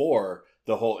 before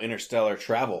the whole interstellar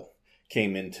travel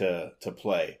came into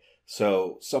play.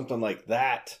 So something like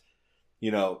that,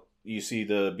 you know, you see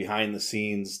the behind the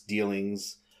scenes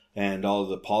dealings and all of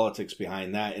the politics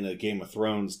behind that in a Game of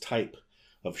Thrones type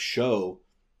of show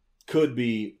could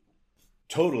be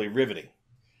totally riveting,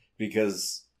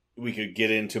 because we could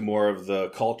get into more of the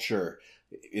culture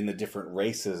in the different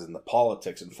races and the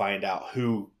politics and find out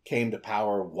who came to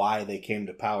power, why they came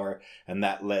to power, and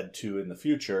that led to in the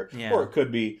future. Yeah. Or it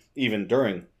could be even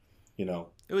during, you know.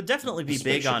 It would definitely be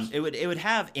big on Suspicious. it would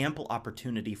have ample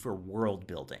opportunity for world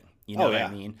building. You know Oh, what yeah.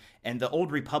 I mean? And the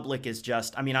Old Republic is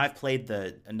just, I mean, I've played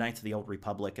the Knights of the Old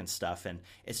Republic and stuff, and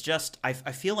it's just, I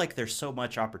feel like there's so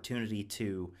much opportunity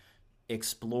to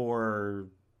explore,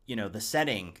 you know, the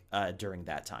setting during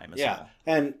that time as well.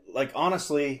 And like,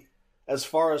 honestly, as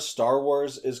far as Star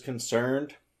Wars is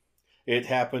concerned, it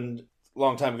happened a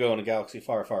long time ago in a galaxy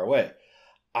far, far away.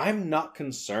 I'm not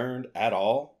concerned at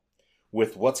all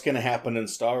with what's going to happen in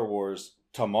Star Wars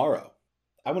tomorrow.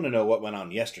 I want to know what went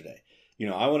on yesterday. You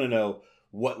know, I want to know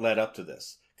what led up to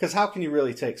this. Because how can you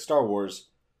really take Star Wars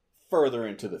further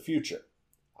into the future?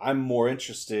 I'm more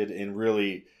interested in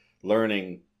really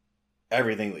learning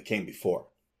everything that came before.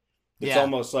 It's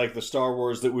almost like the Star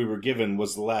Wars that we were given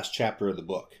was the last chapter of the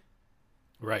book.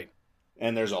 Right.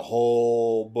 And there's a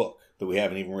whole book that we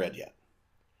haven't even read yet.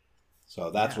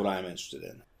 So that's what I'm interested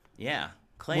in. Yeah.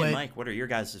 Clay and Mike, what are your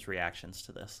guys' reactions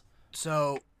to this?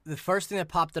 So the first thing that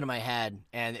popped into my head,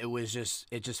 and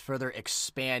it just further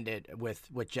expanded with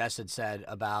what Jess had said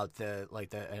about the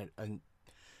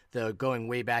going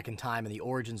way back in time and the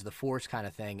origins of the Force kind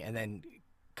of thing, and then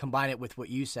combine it with what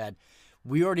you said.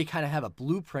 We already kind of have a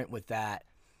blueprint with that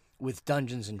with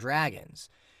Dungeons and Dragons.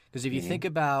 Because if you think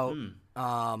about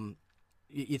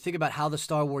you think about how the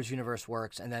Star Wars universe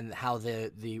works, and then how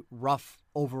the rough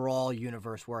overall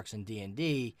universe works in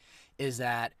D&D, is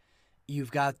that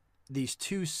you've got these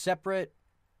two separate,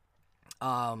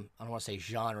 I don't want to say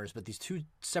genres, but these two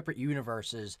separate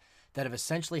universes that have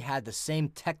essentially had the same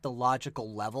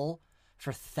technological level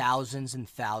for thousands and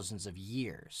thousands of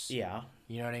years. Yeah.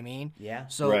 You know what I mean? Yeah.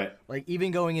 So, Right. like,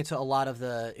 even going into a lot of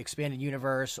the expanded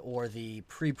universe or the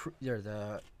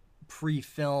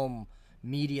pre-film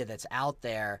media that's out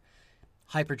there,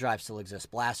 hyperdrive still exists,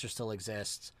 blaster still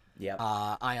exists, Yep.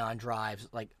 ion drives,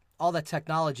 like all that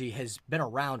technology has been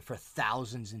around for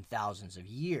thousands and thousands of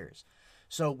years.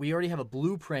 So we already have a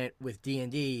blueprint with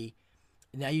D&D.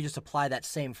 Now you just apply that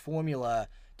same formula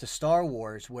to Star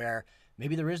Wars, where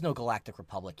maybe there is no Galactic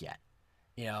Republic yet.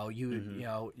 You know,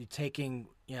 you're taking,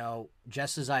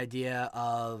 Jess's idea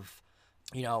of,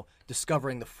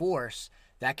 discovering the Force.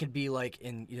 That could be like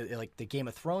like the Game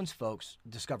of Thrones folks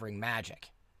discovering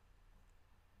magic.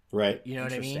 Right. You know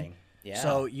what I mean? Interesting. Yeah.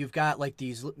 So you've got like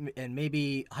these, and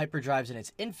maybe hyperdrive's in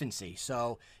its infancy.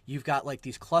 So you've got like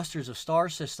these clusters of star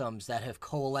systems that have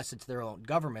coalesced into their own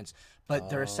governments, but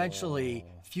they're essentially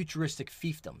futuristic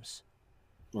fiefdoms.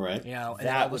 Right. And all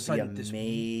that of a would be sudden this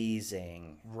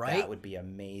amazing. Right? That would be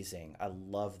amazing. I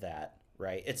love that.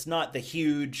 Right. It's not the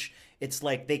huge. It's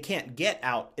like they can't get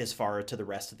out as far to the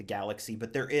rest of the galaxy,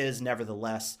 but there is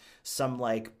nevertheless some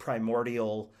like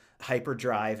primordial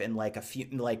hyperdrive and like a few,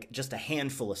 like just a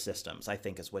handful of systems, I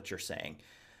think is what you're saying.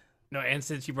 No, and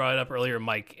since you brought it up earlier,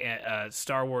 Mike,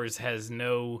 Star Wars has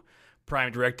no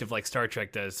prime directive like Star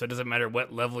Trek does, so it doesn't matter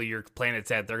what level your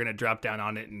planet's at, they're going to drop down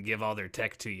on it and give all their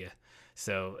tech to you.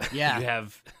 So Yeah. you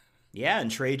have... Yeah,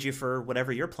 and trade you for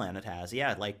whatever your planet has.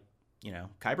 Yeah, like,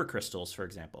 kyber crystals, for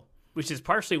example. Which is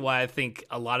partially why I think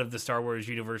a lot of the Star Wars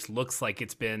universe looks like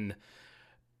it's been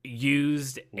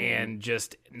used and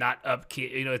just not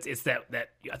upkeep. It's that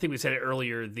I think we said it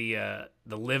earlier, the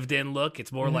lived in look.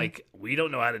 It's more like we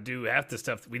don't know how to do half the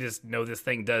stuff. We just know this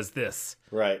thing does this.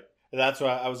 Right. That's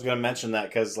why I was going to mention that,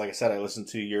 because, like I said, I listened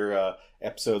to your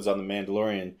episodes on The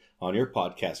Mandalorian on your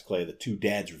podcast, Clay, the Two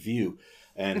Dads Review,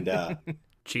 and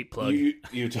Cheap plug.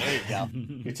 you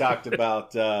talked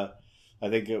about I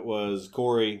think it was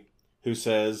Corey who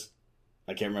says,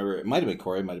 I can't remember, it might have been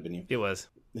Corey, it might have been you. It was.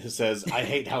 Who says, I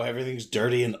hate how everything's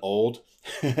dirty and old.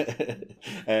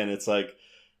 And it's like,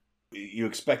 you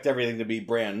expect everything to be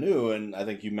brand new. And I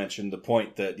think you mentioned the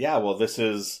point that, this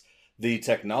is the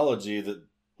technology that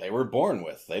they were born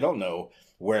with. They don't know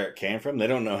where it came from. They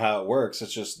don't know how it works.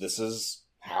 It's just, this is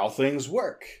how things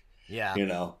work. Yeah.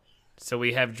 So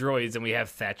we have droids and we have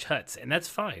thatch huts, and that's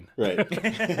fine. Right.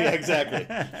 Yeah,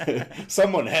 exactly.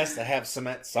 Someone has to have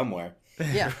cement somewhere.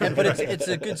 Yeah, but it's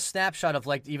a good snapshot of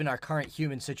like even our current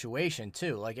human situation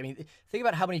too. Like, I mean, think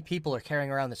about how many people are carrying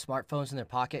around the smartphones in their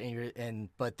pocket,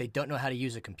 but they don't know how to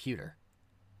use a computer.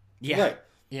 Yeah.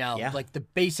 Right. Like the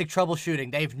basic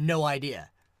troubleshooting, they have no idea.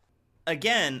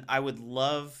 Again, I would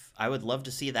love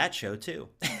to see that show too.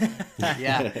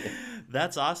 Yeah.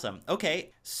 That's awesome.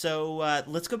 Okay, so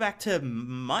let's go back to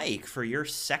Mike for your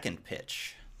second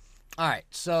pitch. All right,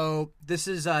 so this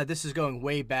is going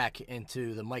way back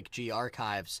into the Mike G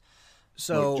archives.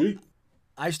 So Mike G.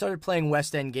 I started playing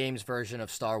West End Games' version of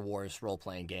Star Wars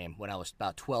role-playing game when I was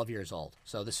about 12 years old.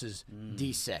 So this is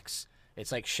D6.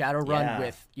 It's like Shadowrun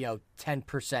with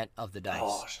 10% of the dice.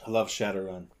 Oh, I love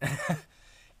Shadowrun.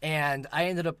 And I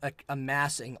ended up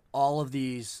amassing all of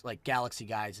these like galaxy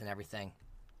guides and everything.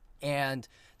 And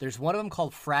there's one of them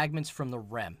called Fragments from the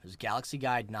Rim. It was Galaxy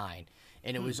Guide 9.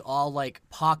 And it was all like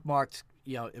pockmarked,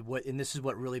 and this is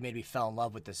what really made me fall in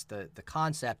love with this, the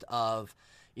concept of,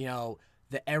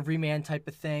 the everyman type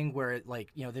of thing where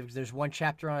there's one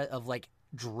chapter on it of like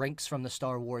drinks from the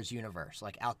Star Wars universe,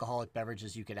 like alcoholic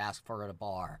beverages you could ask for at a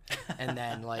bar. And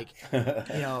then like,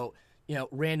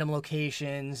 random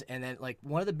locations. And then like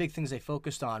one of the big things they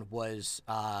focused on was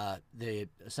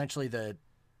essentially the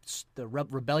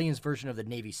Rebellion's version of the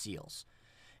Navy SEALs.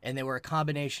 And they were a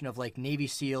combination of like Navy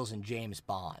SEALs and James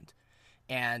Bond.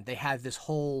 And they had this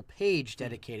whole page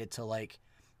dedicated to like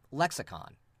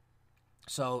lexicon.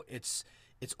 So it's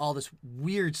all this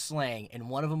weird slang. And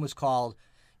one of them was called,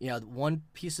 one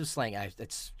piece of slang,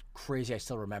 it's crazy, I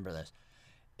still remember this.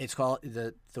 It's called,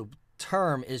 the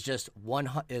term is just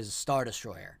is Star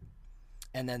Destroyer.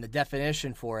 And then the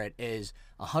definition for it is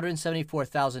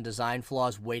 174,000 design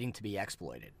flaws waiting to be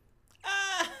exploited.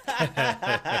 So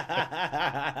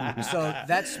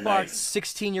that sparked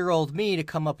 16-year-old me to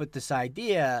come up with this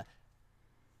idea.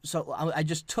 So I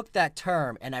just took that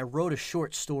term and I wrote a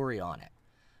short story on it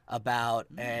about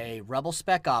a Rebel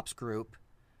Spec Ops group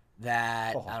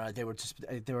that I don't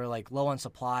know, they were like low on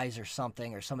supplies or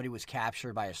something, or somebody was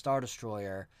captured by a Star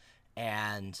Destroyer,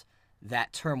 and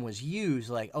that term was used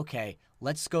like, okay,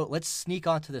 let's sneak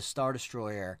onto the Star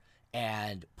Destroyer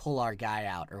and pull our guy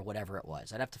out, or whatever it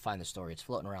was. I'd have to find the story. It's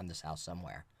floating around this house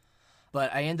somewhere.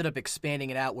 But I ended up expanding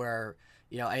it out where,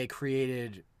 I had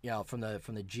created, from the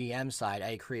GM side,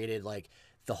 I had created like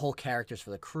the whole characters for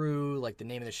the crew. Like the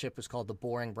name of the ship was called the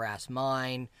Boring Brass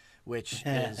Mine, which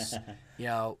is,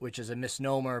 which is a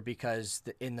misnomer because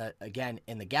in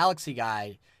the Galaxy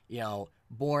Guide,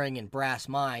 boring and brass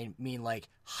mine mean like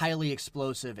highly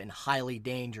explosive and highly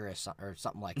dangerous or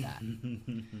something like that.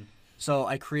 So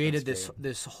I created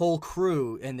this whole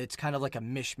crew, and it's kind of like a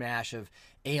mishmash of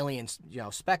aliens,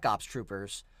 spec ops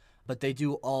troopers, but they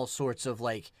do all sorts of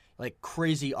like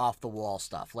crazy off the wall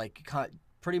stuff. Like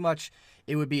pretty much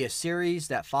it would be a series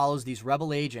that follows these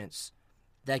rebel agents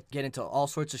that get into all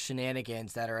sorts of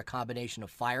shenanigans that are a combination of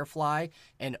Firefly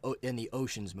and in the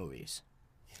Ocean's movies.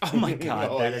 Oh my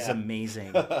God, that is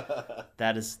amazing.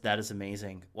 That is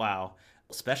amazing. Wow.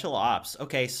 Special ops.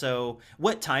 Okay, so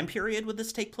what time period would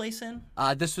this take place in?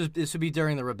 This would be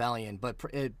during the rebellion, but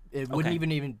it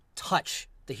wouldn't even touch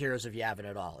the Heroes of Yavin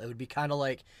at all. It would be kind of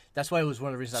like, that's why it was one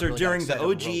of the reasons. So I really during got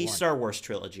the OG Star Wars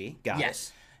trilogy, got yes.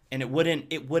 it. And it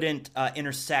wouldn't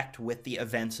intersect with the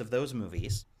events of those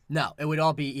movies. No, it would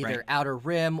all be either Outer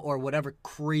Rim or whatever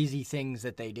crazy things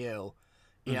that they do.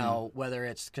 You know, whether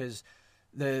it's because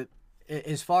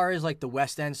as far as like the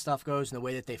West End stuff goes and the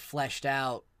way that they fleshed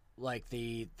out like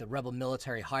the rebel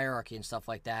military hierarchy and stuff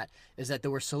like that, is that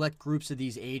there were select groups of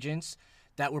these agents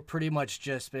that were pretty much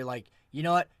just be like, you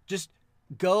know what, just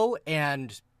go.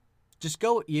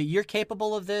 You're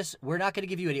capable of this. We're not going to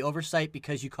give you any oversight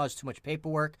because you caused too much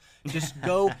paperwork. Just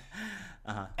go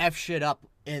F shit up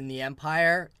in the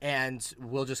Empire, and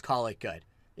we'll just call it good.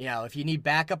 If you need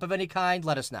backup of any kind,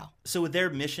 let us know. So would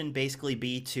their mission basically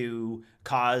be to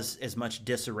cause as much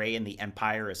disarray in the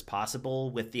Empire as possible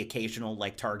with the occasional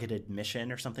like targeted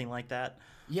mission or something like that?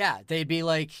 Yeah, they'd be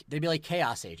like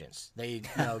chaos agents. They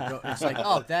it's like,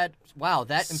 that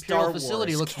Imperial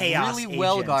facility looks really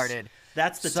well guarded.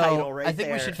 That's the title right there. I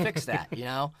think we should fix that,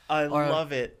 I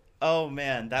love it. Oh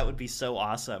man, that would be so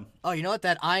awesome. Oh, you know what?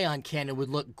 That ion cannon would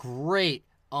look great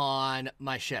on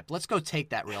my ship. Let's go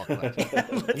take that real quick.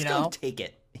 Let's go take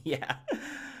it. Yeah.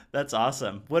 That's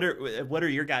awesome. What are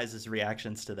your guys'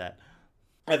 reactions to that?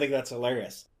 I think that's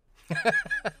hilarious.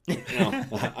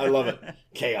 I love it.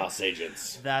 Chaos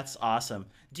agents. That's awesome.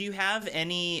 Do you have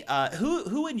any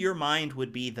who in your mind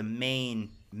would be the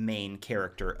main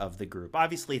character of the group?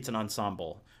 Obviously it's an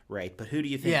ensemble, right? But who do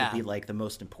you think would be like the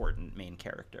most important main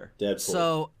character? Deadpool.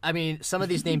 So, I mean, some of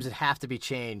these names would have to be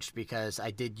changed because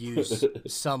I did use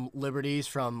some liberties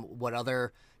from what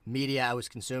other media I was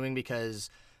consuming, because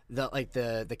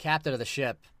the captain of the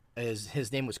ship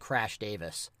his name was Crash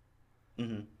Davis.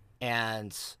 Mm-hmm.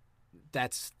 And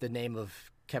that's the name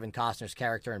of Kevin Costner's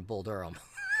character in Bull Durham.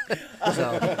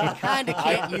 So you kind of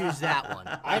can't use that one.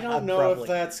 I don't know if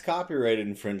that's copyright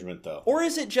infringement, though. Or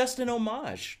is it just an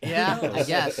homage? Yeah, I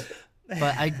guess.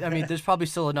 But I mean, there's probably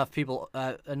still enough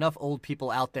old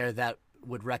people out there that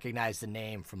would recognize the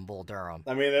name from Bull Durham.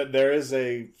 I mean, there is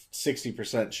a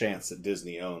 60% chance that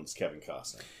Disney owns Kevin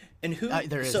Costner. And who?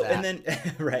 There is that. And then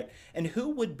right. And who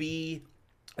would be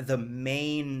the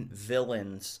main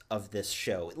villains of this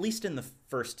show, at least in the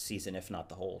first season, if not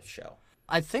the whole show?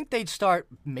 I think they'd start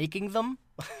making them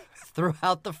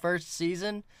throughout the first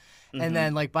season, and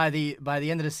then like by the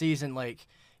end of the season, like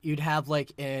you'd have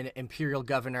like an Imperial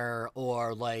governor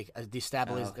or like a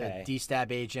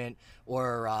destab agent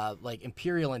or like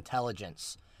Imperial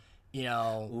intelligence.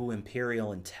 Ooh,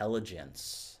 Imperial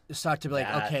intelligence. Start to be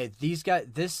like, okay, these guys.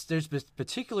 There's this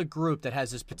particular group that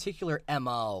has this particular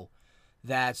MO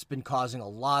that's been causing a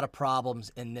lot of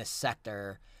problems in this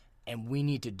sector, and we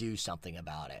need to do something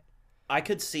about it. I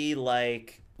could see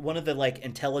like one of the like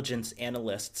intelligence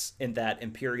analysts in that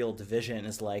Imperial division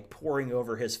is like poring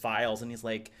over his files, and he's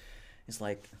like,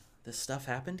 this stuff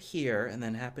happened here and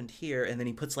then happened here, and then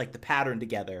he puts like the pattern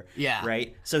together. Yeah.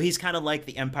 Right. So he's kind of like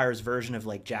the Empire's version of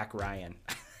like Jack Ryan.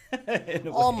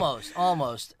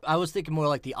 Almost. I was thinking more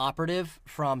like the operative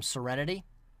from Serenity.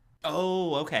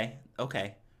 Oh, okay.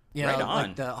 Right on.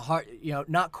 Like the heart.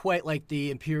 Not quite like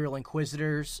the Imperial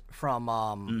Inquisitors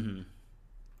from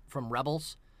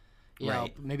Rebels.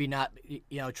 Maybe not.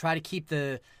 Try to keep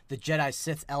the Jedi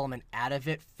Sith element out of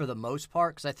it for the most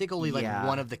part, because I think only like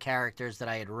one of the characters that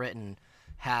I had written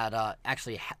had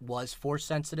was Force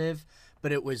sensitive,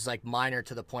 but it was like minor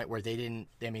to the point where they didn't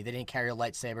carry a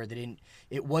lightsaber.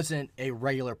 It wasn't a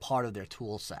regular part of their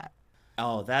tool set.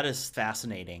 Oh, that is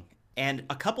fascinating. and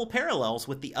a couple parallels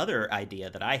with the other idea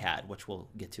that I had, which we'll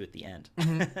get to at the end.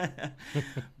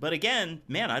 But again,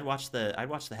 man, I'd watch the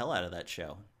hell out of that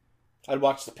show. I'd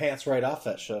watch the pants right off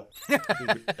that show.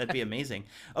 That'd be amazing.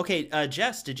 Okay,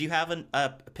 Jess, did you have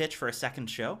a pitch for a second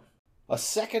show? A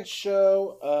second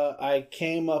show I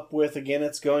came up with, again,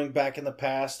 it's going back in the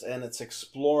past, and it's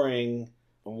exploring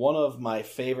one of my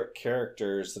favorite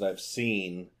characters that I've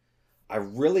seen. I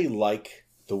really like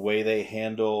the way they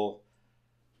handle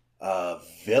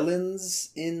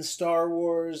villains in Star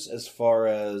Wars as far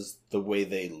as the way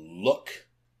they look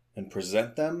and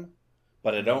present them,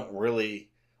 but I don't really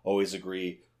always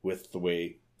agree with the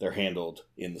way they're handled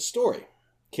in the story.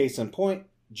 Case in point,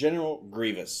 General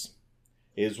Grievous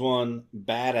is one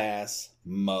badass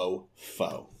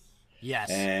mofo.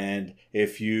 Yes. And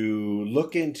if you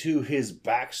look into his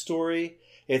backstory,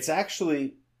 it's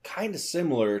actually kind of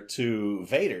similar to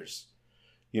Vader's,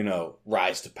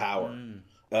 rise to power.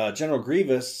 General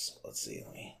Grievous, let's see,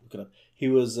 let me look it up. He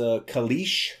was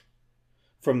Kalish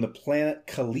from the planet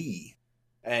Kali.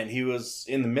 And he was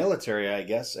in the military, I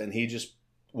guess, and he just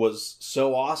was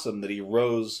so awesome that he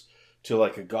rose to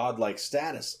like a godlike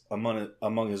status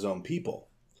among his own people.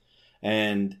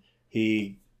 And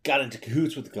he got into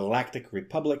cahoots with the Galactic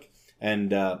Republic,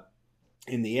 and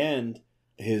in the end,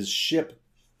 his ship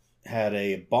had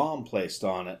a bomb placed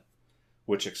on it,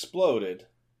 which exploded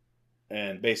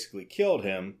and basically killed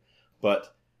him,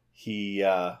 but he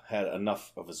had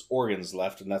enough of his organs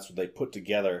left, and that's what they put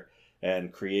together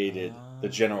and created the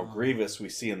General Grievous we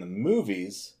see in the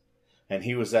movies, and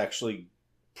he was actually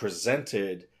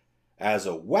presented as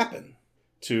a weapon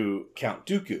to Count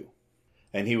Dooku.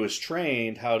 And he was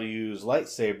trained how to use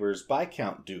lightsabers by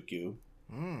Count Dooku.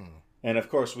 And of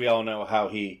course, we all know how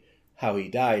he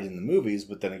died in the movies,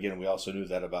 but then again, we also knew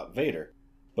that about Vader.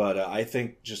 But I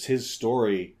think just his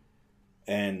story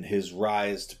and his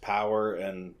rise to power,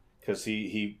 and because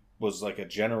he was like a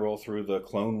general through the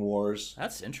Clone Wars.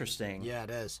 That's interesting. Yeah,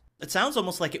 it is. It sounds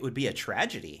almost like it would be a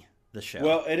tragedy, the show.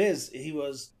 Well, it is.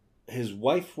 His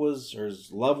wife was, or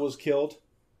his love was killed.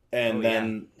 And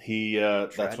then he,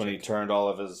 that's when he turned all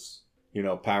of his,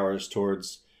 powers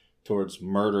towards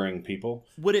murdering people.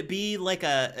 Would it be like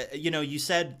you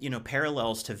said,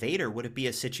 parallels to Vader, would it be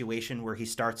a situation where he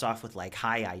starts off with like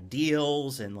high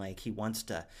ideals and like he wants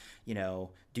to,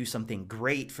 do something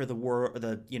great for the world,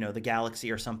 the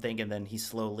galaxy or something, and then he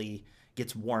slowly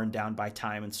gets worn down by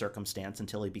time and circumstance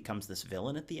until he becomes this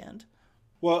villain at the end?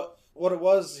 Well, what it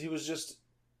was, he was just,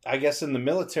 I guess, in the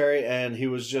military, and he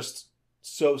was just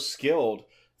so skilled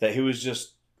that he was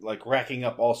just like racking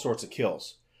up all sorts of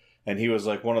kills. And he was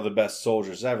like one of the best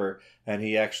soldiers ever. And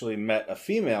he actually met a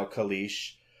female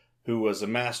Kalish who was a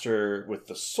master with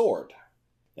the sword.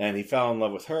 And he fell in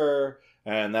love with her,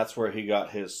 and that's where he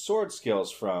got his sword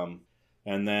skills from.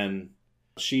 And then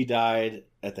she died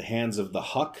at the hands of the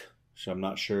Huck. So I'm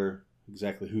not sure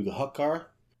exactly who the Huck are.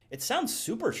 It sounds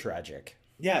super tragic.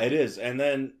 Yeah, it is. And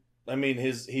then, I mean,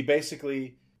 he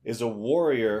basically is a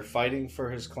warrior fighting for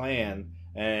his clan,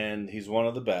 and he's one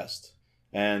of the best.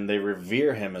 And they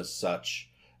revere him as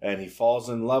such. And he falls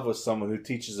in love with someone who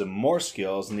teaches him more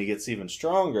skills, and he gets even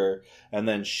stronger. And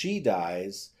then she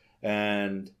dies,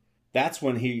 and that's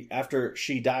when after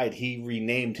she died, he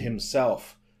renamed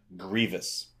himself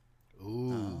Grievous.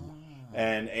 Ooh.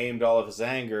 And aimed all of his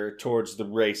anger towards the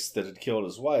race that had killed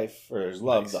his wife, or his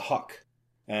love, the Huck.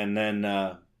 And then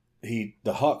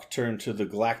the Huck turned to the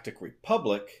Galactic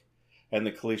Republic, and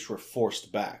the Kalish were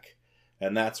forced back.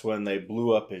 And that's when they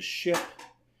blew up his ship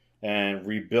and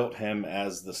rebuilt him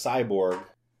as the cyborg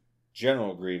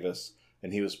General Grievous,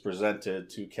 and he was presented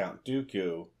to Count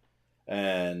Dooku.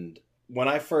 And when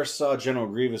I first saw General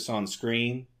Grievous on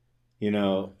screen, in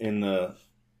the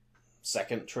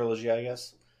second trilogy, I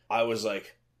guess, I was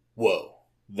like, whoa,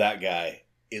 that guy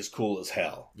is cool as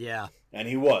hell. Yeah. And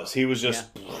he was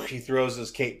just, he throws his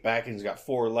cape back and he's got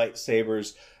 4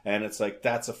 lightsabers, and it's like,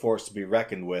 that's a force to be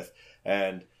reckoned with.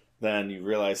 And then you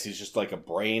realize he's just like a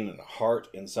brain and a heart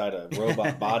inside a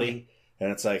robot body. And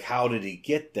it's like, how did he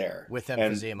get there? With and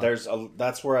emphysema.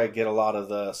 That's where I get a lot of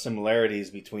the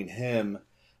similarities between him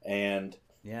and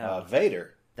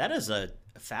Vader. That is a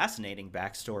fascinating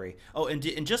backstory. Oh,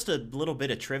 and just a little bit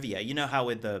of trivia. You know how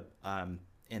in the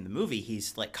movie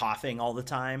he's like coughing all the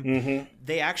time? Mm-hmm.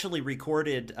 They actually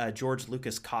recorded George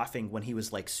Lucas coughing when he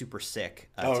was like super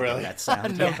sick. Oh, really? That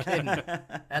sound. No kidding.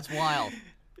 That's wild.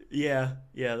 Yeah,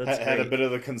 that's had a bit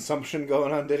of the consumption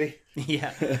going on, did he?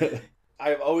 Yeah.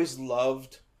 I've always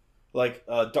loved, like,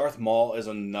 Darth Maul is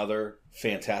another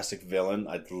fantastic villain.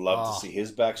 I'd love to see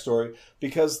his backstory,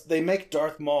 because they make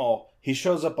Darth Maul, he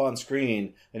shows up on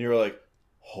screen, and you're like,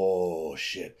 oh,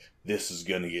 shit, this is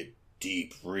going to get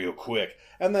deep real quick.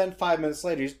 And then 5 minutes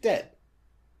later, he's dead.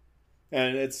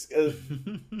 And it's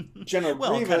General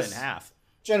well, Grievous. cut it in half.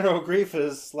 General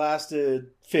Grievous lasted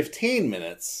 15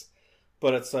 minutes,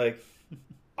 but it's like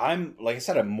like I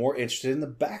said, I'm more interested in the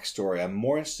backstory. I'm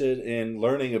more interested in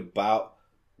learning about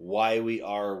why we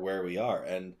are where we are.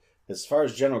 And as far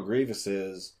as General Grievous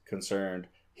is concerned,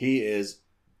 he is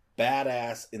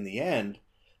badass in the end,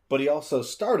 but he also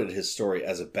started his story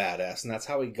as a badass, and that's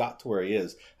how he got to where he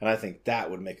is. And I think that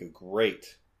would make a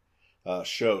great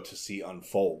show to see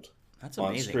unfold. That's on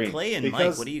amazing. screen. Clay and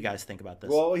Mike, what do you guys think about this?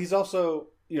 Well, he's also,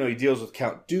 he deals with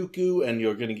Count Dooku, and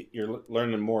you're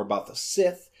learning more about the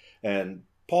Sith and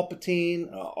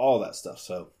Palpatine, all that stuff.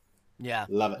 So, Yeah.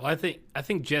 love it. Well, I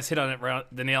think Jess hit on it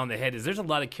the nail on the head. Is there's a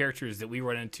lot of characters that we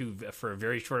run into for a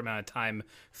very short amount of time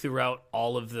throughout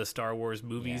all of the Star Wars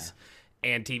movies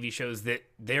and TV shows that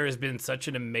there has been such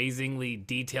an amazingly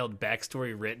detailed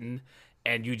backstory written,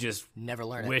 and you just Never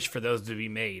learn wish for those to be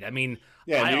made. I mean,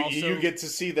 Yeah, I you get to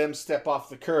see them step off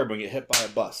the curb and get hit by a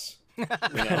bus. Right,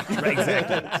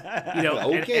 exactly.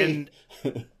 Okay.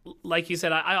 and like you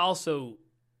said, I also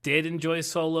did enjoy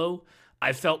Solo.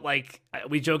 I felt like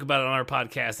we joke about it on our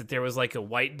podcast that there was like a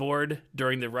whiteboard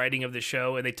during the writing of the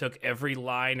show, and they took every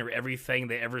line or everything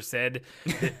they ever said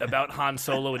about Han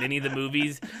Solo in any of the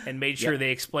movies and made sure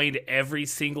they explained every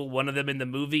single one of them in the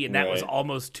movie, and that was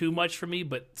almost too much for me.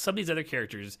 But some of these other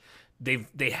characters, they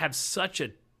have such a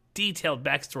detailed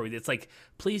backstory that's like,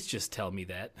 please just tell me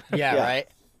that. Yeah, right.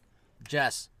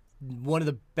 Jess, one of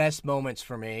the best moments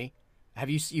for me.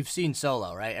 You've seen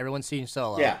Solo, right? Everyone's seen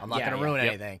Solo. Yeah. I'm not Yeah, going to yeah. ruin Yep.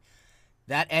 anything.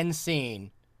 That end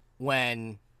scene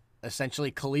when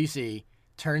essentially Khaleesi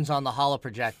turns on the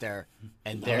holoprojector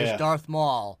and there's yeah. Darth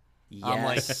Maul. I'm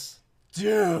like, Yes.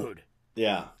 dude.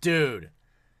 Yeah.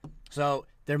 So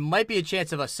there might be a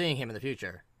chance of us seeing him in the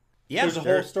future, Yeah, There's a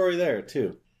whole story there,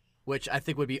 too. which I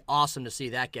think would be awesome to see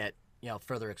that get,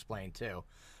 further explained too.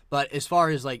 But as far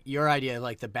as like your idea,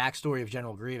 like the backstory of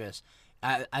General Grievous,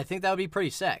 I think that would be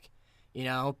pretty sick,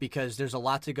 because there's a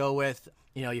lot to go with.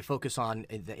 You focus on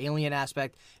the alien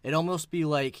aspect. It'd almost be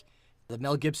like the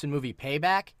Mel Gibson movie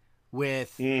Payback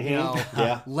with,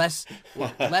 Yeah. less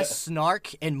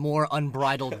snark and more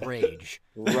unbridled rage,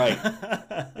 Right.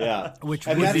 Yeah. which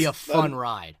And would be a that's- fun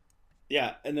ride.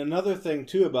 Yeah, and another thing,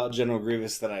 too, about General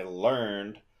Grievous that I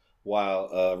learned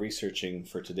while researching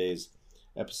for today's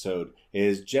episode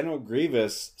is General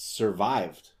Grievous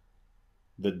survived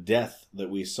the death that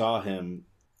we saw him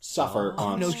suffer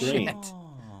on no screen. shit.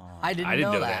 I didn't, I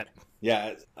didn't know that. that.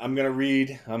 Yeah, I'm going to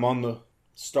read. I'm on the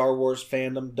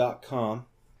StarWarsFandom.com.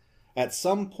 At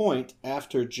some point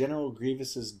after General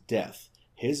Grievous's death,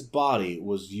 his body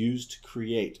was used to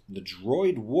create the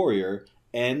droid warrior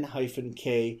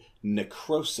N-K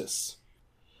Necrosis,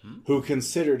 who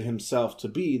considered himself to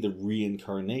be the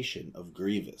reincarnation of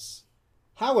Grievous.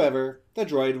 However, the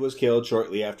droid was killed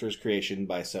shortly after his creation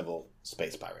by several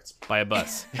space pirates. By a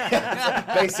bus.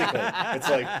 Basically,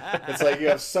 it's like you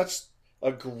have such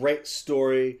a great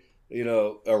story,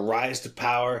 a rise to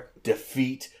power,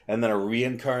 defeat, and then a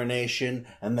reincarnation,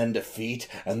 and then defeat,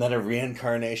 and then a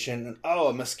reincarnation, and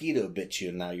a mosquito bit you,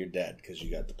 and now you're dead because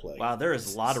you got the plague. Wow, there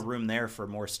is a lot of room there for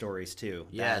more stories too.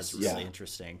 Yes. That is really Yeah.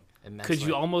 interesting. Immensely. Could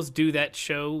you almost do that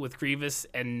show with Grievous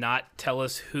and not tell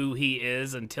us who he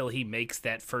is until he makes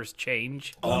that first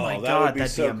change? Oh, my that god, would be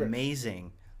that'd so be great.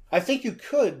 amazing. I think you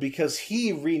could, because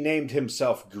he renamed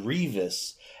himself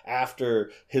Grievous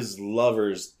after his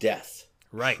lover's death.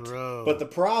 Right. True. But the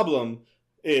problem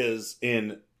is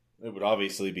it would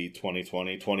obviously be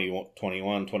 2020,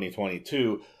 2021,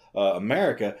 2022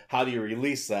 America. How do you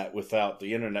release that without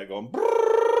the internet going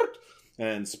brrrr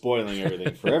and spoiling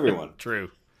everything for everyone?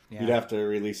 True. Yeah. You'd have to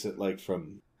release it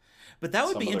from... But that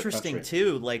would some be other interesting country.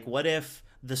 too. Like, what if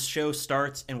the show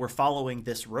starts and we're following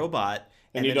this robot,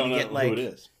 And you then don't we know get like who it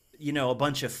is. a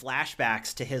bunch of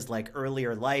flashbacks to his like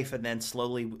earlier life, and then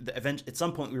slowly, at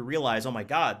some point, we realize, oh my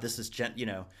god, this is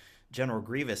General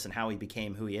Grievous and how he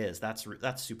became who he is. That's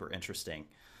super interesting.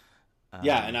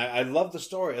 Yeah, and I love the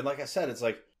story. And like I said, it's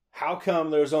like, how come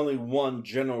there's only one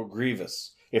General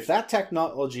Grievous? If that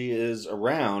technology is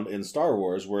around in Star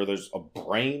Wars where there's a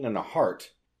brain and a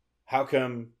heart, how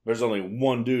come there's only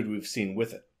one dude we've seen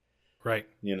with it? Right.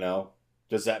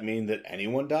 Does that mean that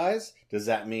anyone dies? Does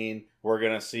that mean we're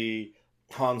going to see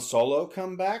Han Solo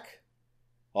come back?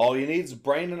 All you need is a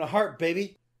brain and a heart,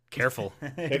 baby. Careful.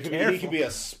 He could be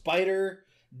a spider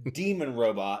demon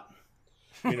robot,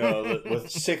 with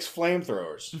 6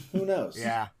 flamethrowers. Who knows?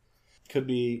 Yeah. Could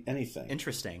be anything.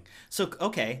 Interesting. So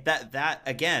okay, that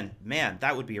again, man,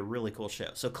 that would be a really cool show.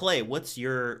 So Clay, what's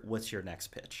your next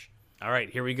pitch? All right,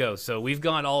 here we go. So we've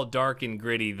gone all dark and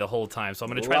gritty the whole time. So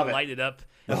I'm going to try Love to it. lighten it up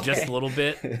just a little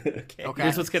bit. Okay.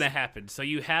 Here's what's going to happen. So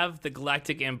you have the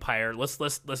Galactic Empire. Let's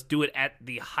do it at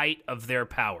the height of their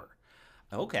power.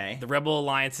 Okay. The Rebel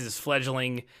Alliance is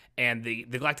fledgling, and the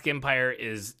Galactic Empire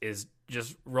is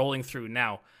just rolling through.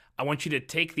 Now, I want you to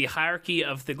take the hierarchy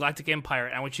of the Galactic Empire,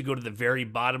 and I want you to go to the very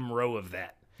bottom row of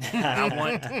that. And I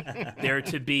want there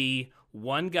to be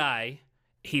one guy.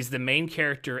 He's the main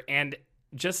character, and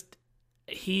just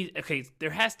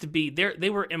there has to be they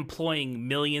were employing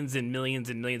millions and millions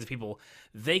and millions of people.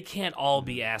 They can't all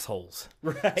be assholes.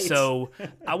 Right. So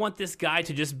I want this guy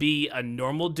to just be a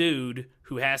normal dude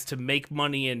who has to make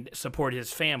money and support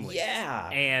his family. Yeah.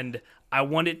 And I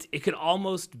want it could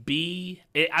almost be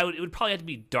it would probably have to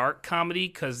be dark comedy,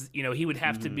 because he would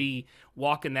have to be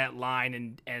walking that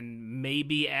line and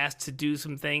maybe asked to do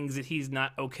some things that he's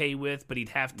not okay with, but he'd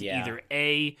have to either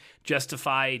A,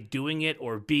 justify doing it,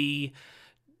 or B,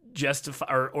 justify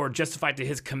or justify to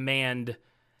his command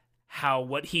how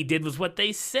what he did was what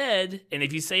they said, and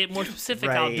if you say it more specific,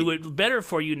 I'll Right. do it better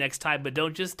for you next time, but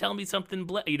don't just tell me something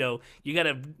you got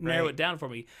to narrow Right. it down for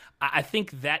me. I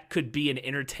think that could be an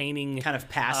entertaining Kind of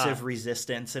passive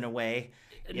resistance in a way.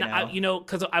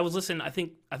 because I was listening. I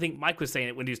think Mike was saying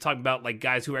it when he was talking about like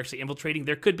guys who are actually infiltrating.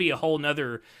 There could be a whole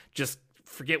nother, just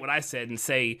forget what I said and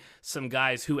say some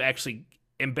guys who actually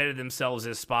embedded themselves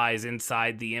as spies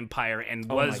inside the Empire and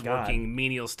Oh my was God. working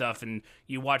menial stuff, and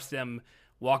you watch them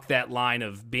walk that line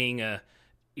of being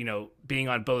being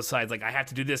on both sides. Like, I have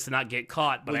to do this to not get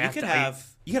caught, but Well, I have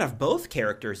you could have both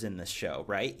characters in this show,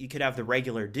 right? You could have the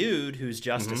regular dude who's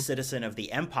just Mm-hmm. a citizen of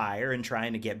the Empire and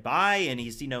trying to get by, and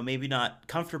he's maybe not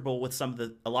comfortable with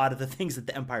a lot of the things that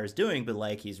the Empire is doing, but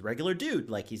like he's a regular dude,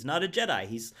 like he's not a Jedi,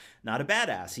 he's not a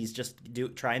badass, he's just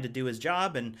trying to do his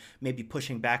job and maybe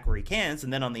pushing back where he can.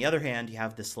 And then on the other hand, you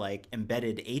have this like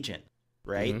embedded agent,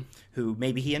 right? Mm-hmm. Who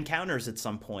maybe he encounters at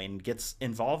some point and gets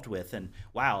involved with, and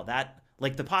wow, that.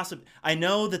 Like I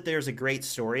know that there's a great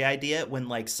story idea when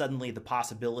like suddenly the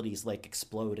possibilities like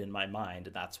explode in my mind,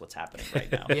 and that's what's happening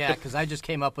right now. Yeah, because I just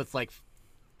came up with like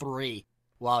 3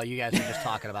 while you guys were just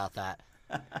talking about that.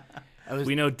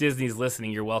 we know Disney's listening.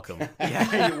 You're welcome.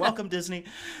 Yeah, you're welcome, Disney.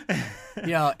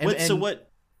 What?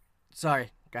 Sorry,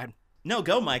 go ahead. No,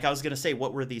 go, Mike. I was gonna say,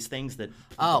 what were these things that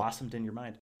blossomed in your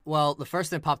mind? Well, the first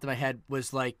thing that popped in my head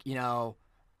was like,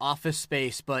 Office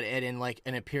Space, but in like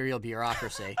an imperial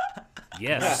bureaucracy.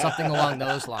 Yes, Something along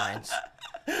those lines.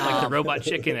 like the Robot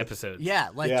Chicken episode. Yeah,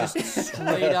 just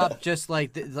straight up, just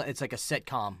like it's like a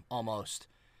sitcom almost,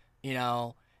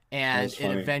 and That's it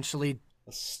funny. eventually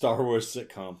A Star Wars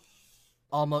sitcom.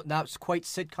 almost not quite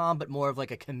sitcom, but more of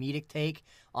like a comedic take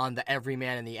on the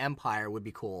everyman in the Empire would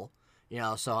be cool,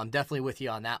 So I'm definitely with you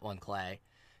on that one, Clay.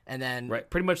 And then Right,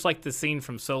 pretty much like the scene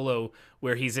from Solo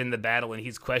where he's in the battle and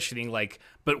he's questioning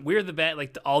but we're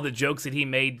the all the jokes that he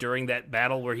made during that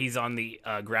battle where he's on the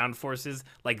ground forces,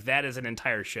 like that is an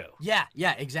entire show. Yeah,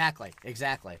 exactly.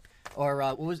 Or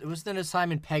what was the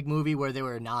Simon Pegg movie where they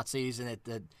were Nazis and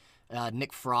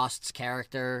Nick Frost's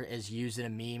character is used in a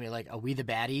meme, like, are we the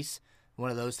baddies? One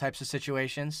of those types of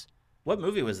situations. What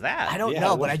movie was that? I don't Yeah, know,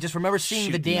 what- but I just remember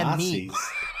seeing the damn Nazis. meme.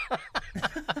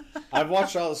 I've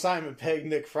watched all the Simon Pegg,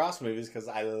 Nick Frost movies because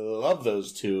I love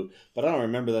those two, but I don't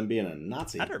remember them being a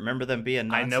Nazi. I don't remember them being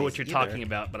Nazis I know what you're either. talking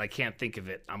about, but I can't think of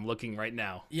it. I'm looking right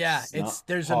now. Yeah, not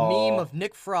there's a Paul. meme of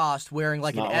Nick Frost wearing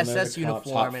like an not one of SS the cops,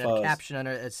 uniform Hot and a Fuzz. caption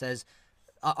under it that says,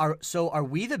 "Are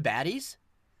we the baddies?"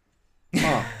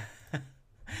 Huh.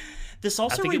 This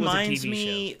also think it was a reminds TV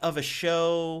me of a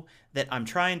show that I'm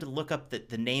trying to look up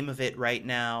the name of it right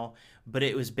now, but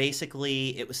it was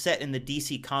set in the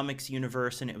DC Comics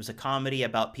universe, and it was a comedy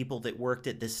about people that worked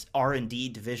at this R&D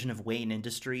division of Wayne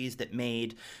Industries that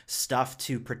made stuff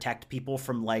to protect people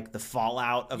from like the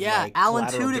fallout of Yeah, like Alan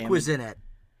collateral Tudyk damage. was in it.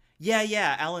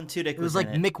 Yeah, Alan Tudyk It was in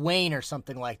like it. Mick Wayne or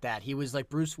something like that. He was like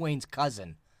Bruce Wayne's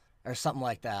cousin or something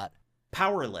like that.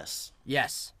 Powerless.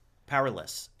 Yes.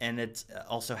 And it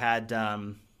also had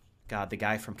the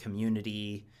guy from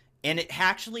Community, and it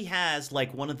actually has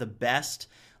like one of the best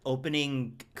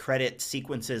opening credit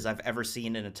sequences I've ever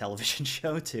seen in a television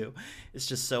show too. It's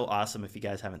just so awesome. If you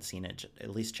guys haven't seen it, at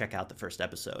least check out the first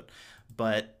episode.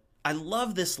 But I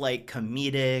love this like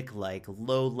comedic, like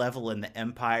low level in the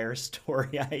Empire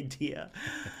story idea.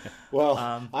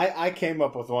 Well, I came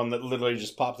up with one that literally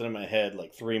just popped into my head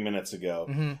like 3 minutes ago,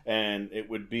 Mm-hmm. and it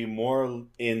would be more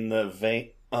in the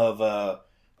vein of a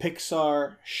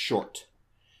Pixar short.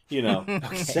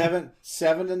 7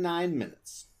 to 9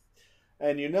 minutes.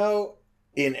 And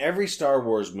in every Star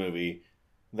Wars movie,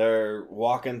 they're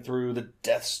walking through the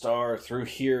Death Star, through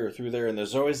here, through there, and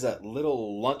there's always that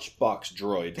little lunchbox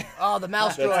droid Oh, the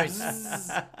mouse droid.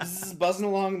 that's buzzing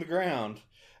along the ground.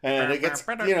 And it gets,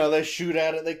 they shoot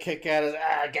at it, they kick at it,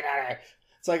 get out of here.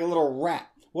 It's like a little rat.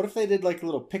 What if they did like a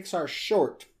little Pixar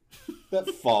short that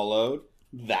followed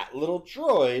that little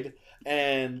droid,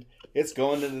 and it's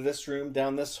going into this room,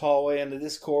 down this hallway, into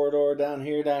this corridor, down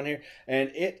here, and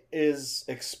it is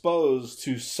exposed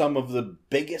to some of the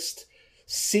biggest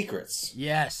secrets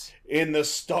Yes. in the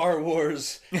Star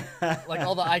Wars. Like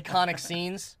all the iconic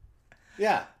scenes.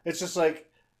 Yeah, it's just like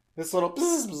this little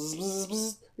bzz, bzz, bzz,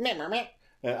 bzz, meh, meh, meh.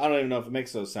 I don't even know if it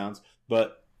makes those sounds,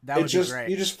 but That would be great.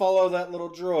 You just follow that little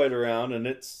droid around, and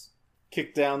it's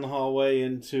kicked down the hallway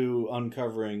into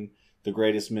uncovering the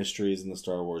greatest mysteries in the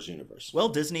Star Wars universe. Well,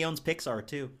 Disney owns Pixar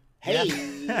too. Hey,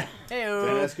 Hey,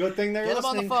 that's a good thing they're get him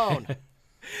on listening. the phone.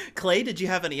 Clay, did you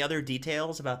have any other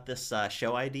details about this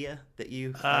show idea that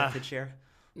you could share?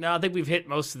 No, I think we've hit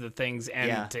most of the things. And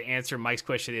Yeah. to answer Mike's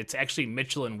question, it's actually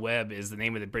Mitchell and Webb is the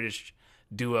name of the British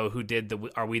duo who did the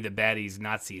 "Are We the Baddies"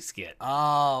 Nazi skit.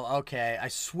 Oh, okay. I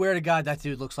swear to God, that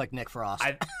dude looks like Nick Frost.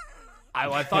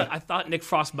 I thought Nick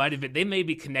Frost might have been. They may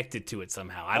be connected to it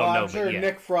somehow. I don't know. I'm sure but yeah.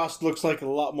 Nick Frost looks like a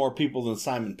lot more people than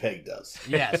Simon Pegg does.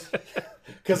 Yes.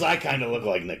 Because I kind of look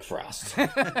like Nick Frost.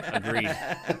 Agreed.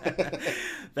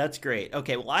 That's great.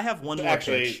 Okay, well, I have one more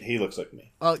Actually, pitch. he looks like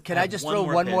me. Well, can I just one throw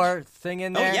more one pitch. more thing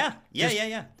in Oh, there?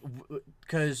 yeah.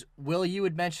 Because Will, you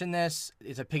would mention this.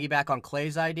 It's a piggyback on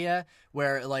Clay's idea,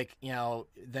 where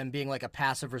them being like a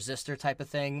passive resistor type of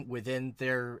thing within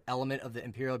their element of the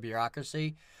imperial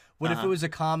bureaucracy. What if it was a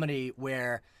comedy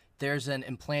where there's an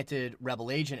implanted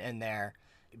rebel agent in there,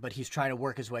 but he's trying to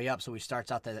work his way up, so he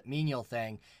starts out that menial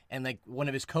thing, and like one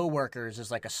of his coworkers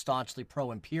is like a staunchly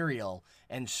pro-imperial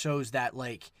and shows that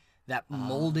like that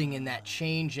molding and that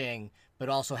changing, but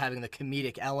also having the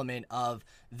comedic element of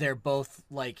they're both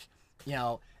like,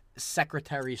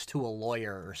 secretaries to a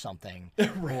lawyer or something.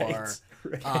 Right, Or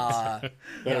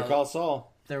Better call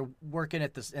Saul. they're working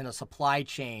at this in a supply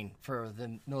chain for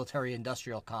the military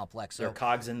industrial complex. They're So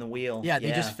cogs in the wheel. yeah,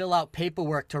 they just fill out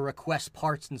paperwork to request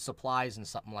parts and supplies and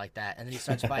something like that. And then he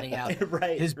starts finding out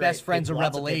Right, his right. best friend's a Lots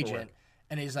of rebel paperwork. agent.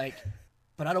 And he's like,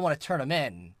 but I don't want to turn him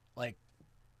in. Like,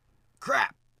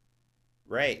 crap.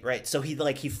 Right. So he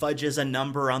fudges a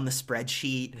number on the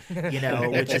spreadsheet,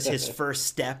 which is his first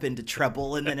step into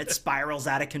trouble, and then it spirals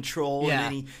out of control, Yeah. and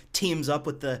then he teams up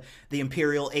with the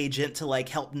Imperial agent to like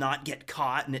help not get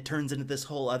caught, and it turns into this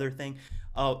whole other thing.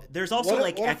 Oh, there's also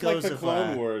What if, echoes the of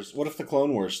Clone Wars? What if the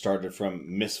Clone Wars started from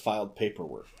misfiled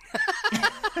paperwork?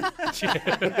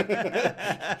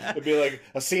 It'd be like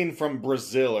a scene from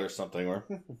Brazil or something. Or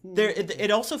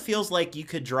it also feels like you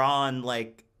could draw on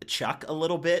like Chuck a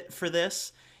little bit for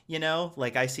this,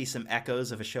 like I see some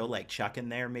echoes of a show like Chuck in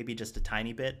there, maybe just a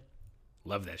tiny bit.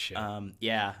 Love that show.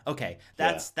 Yeah. Okay.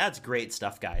 That's great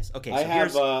stuff, guys. Okay. So I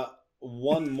here's have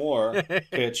one more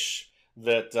pitch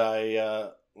that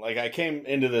I came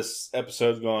into this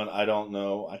episode going, I don't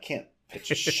know, I can't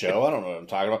pitch a show. I don't know what I'm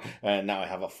talking about, and now I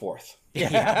have a fourth.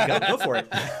 yeah. Go for it.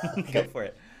 Go for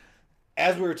it.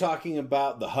 As we were talking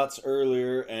about the Hutts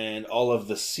earlier and all of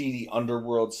the seedy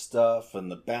underworld stuff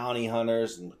and the bounty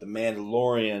hunters and the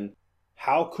Mandalorian,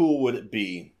 how cool would it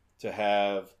be to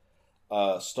have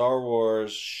a Star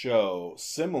Wars show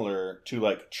similar to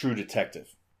like True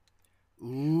Detective,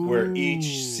 where each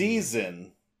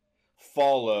season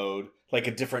followed like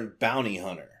a different bounty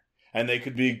hunter? And they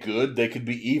could be good, they could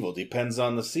be evil, depends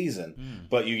on the season.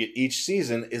 But you get each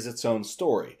season is its own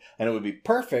story. And it would be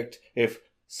perfect if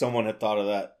someone had thought of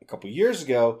that a couple years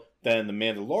ago, then The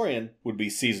Mandalorian would be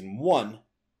season 1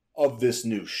 of this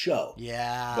new show.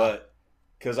 Yeah. But,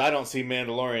 because I don't see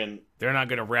Mandalorian... They're not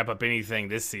going to wrap up anything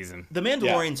this season. The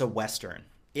Mandalorian's a Western.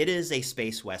 It is a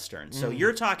space Western. So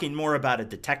you're talking more about a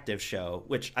detective show,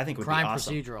 which I think would Crime be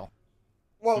awesome. procedural.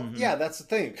 Well, yeah, that's the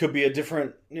thing. It could be a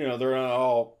different, they're not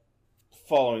all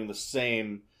following the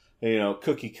same,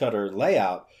 cookie-cutter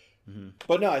layout.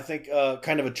 But no, I think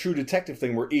kind of a True Detective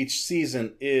thing where each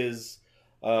season is,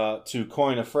 to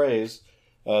coin a phrase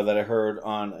that I heard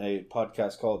on a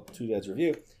podcast called Two Dads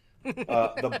Review,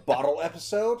 the bottle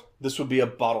episode. This would be a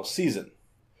bottle season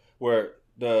where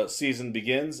the season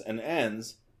begins and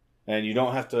ends, and you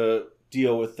don't have to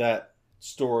deal with that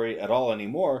story at all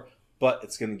anymore, but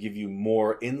it's going to give you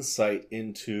more insight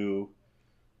into,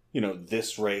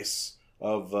 this race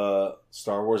of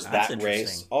Star Wars, That's that race,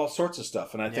 interesting. all sorts of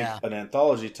stuff. And I think Yeah. an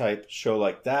anthology type show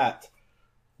like that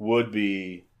would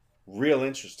be real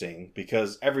interesting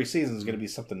because every season is going to be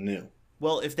something new.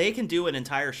 Well, if they can do an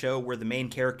entire show where the main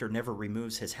character never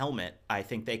removes his helmet, I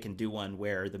think they can do one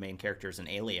where the main character is an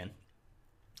alien.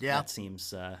 Yeah. That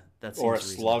seems Or a reasonable.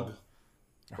 slug.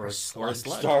 Or a slug.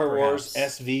 Star Wars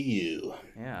perhaps. SVU.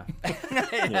 Yeah.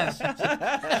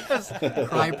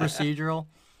 Crime procedural.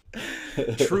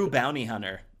 True bounty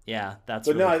hunter. Yeah, that's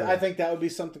But really no, cool. I think that would be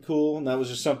something cool, and that was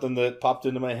just something that popped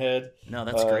into my head. No,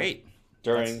 that's great.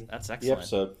 During That's the excellent.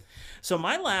 episode. So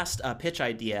my last pitch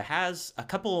idea has a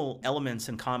couple elements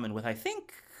in common with, I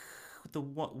think,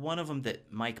 one of them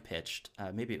that Mike pitched.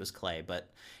 Maybe it was Clay,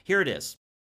 but here it is.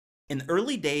 In the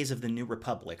early days of the New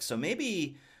Republic, so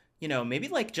maybe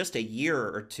like just a year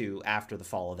or two after the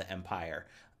fall of the Empire,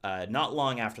 not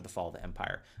long after the fall of the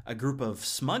Empire, a group of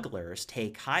smugglers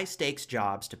take high-stakes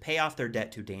jobs to pay off their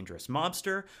debt to a dangerous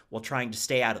mobster while trying to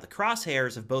stay out of the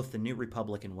crosshairs of both the New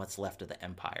Republic and what's left of the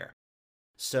Empire.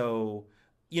 So,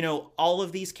 all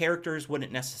of these characters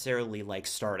wouldn't necessarily like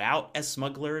start out as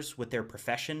smugglers with their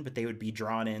profession, but they would be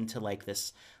drawn into like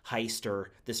this heist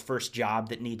or this first job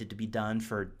that needed to be done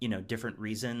for, different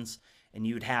reasons. And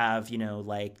you'd have,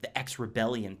 like the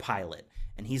ex-rebellion pilot.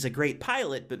 And he's a great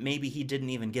pilot, but maybe he didn't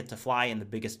even get to fly in the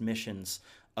biggest missions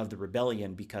of the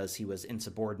rebellion because he was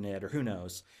insubordinate, or who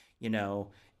knows.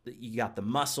 You got the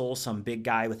muscle, some big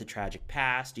guy with a tragic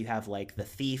past. You have like the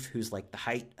thief, who's like the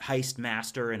heist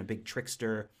master and a big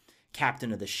trickster,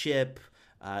 captain of the ship,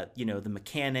 the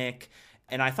mechanic.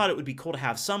 And I thought it would be cool to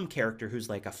have some character who's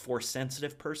like a force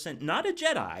sensitive person, not a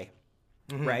Jedi,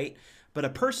 right? But a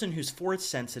person who's force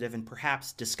sensitive and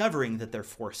perhaps discovering that they're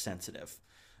force sensitive.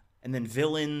 And then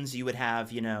villains, you would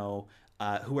have,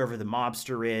 whoever the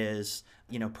mobster is,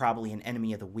 probably an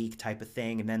enemy of the week type of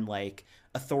thing. And then like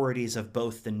authorities of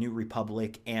both the New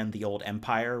Republic and the Old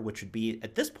Empire, which would be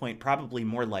at this point probably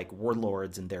more like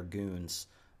warlords and their goons,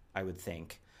 I would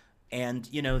think. And,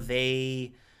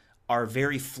 they are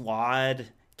very flawed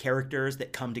characters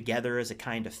that come together as a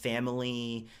kind of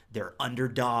family. They're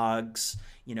underdogs.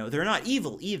 They're not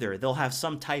evil either. They'll have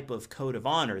some type of code of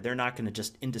honor. They're not going to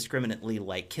just indiscriminately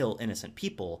like kill innocent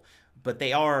people, but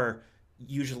they are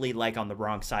usually like on the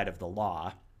wrong side of the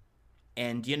law.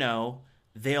 And,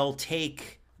 they'll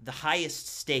take the highest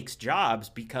stakes jobs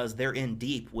because they're in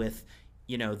deep with,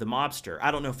 the mobster.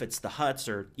 I don't know if it's the Hutts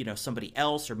or, somebody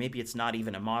else, or maybe it's not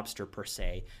even a mobster per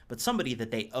se, but somebody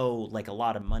that they owe like a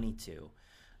lot of money to.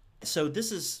 So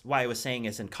this is why I was saying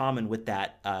is in common with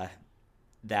that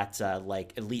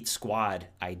like elite squad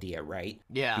idea, right?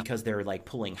 Yeah. Because they're like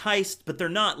pulling heists, but they're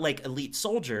not like elite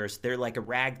soldiers. They're like a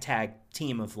ragtag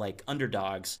team of like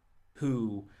underdogs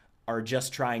who are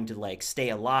just trying to like stay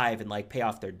alive and like pay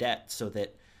off their debt, so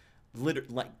that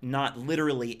not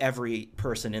literally every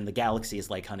person in the galaxy is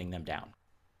like hunting them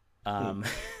down.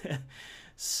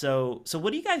 So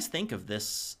what do you guys think of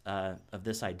this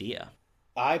idea?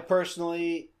 I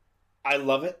personally, I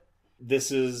love it.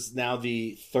 This is now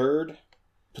the third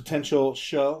potential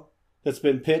show that's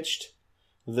been pitched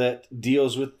that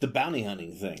deals with the bounty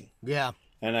hunting thing. Yeah.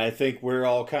 And I think we're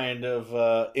all kind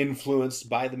of influenced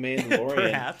by The Mandalorian.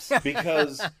 Perhaps.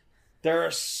 Because there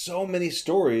are so many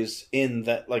stories in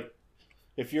that, like,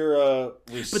 if you're a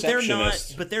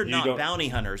receptionist... But they're not bounty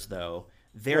hunters, though.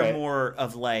 They're Right. more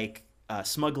of, like,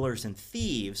 smugglers and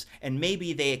thieves, and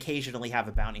maybe they occasionally have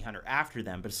a bounty hunter after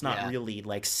them, but it's not really,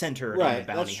 like, centered on the Right,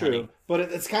 bounty that's true. hunting. But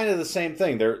it's kind of the same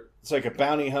thing. It's like a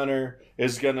bounty hunter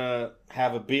is going to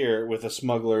have a beer with a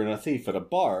smuggler and a thief at a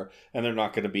bar, and they're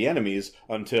not going to be enemies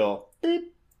until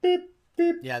beep, beep,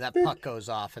 beep. Yeah, that beep. puck goes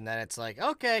off, and then it's like,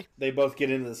 okay. They both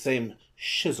get into the same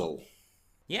shizzle.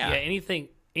 Yeah.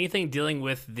 Anything dealing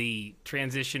with the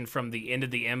transition from the end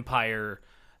of the Empire,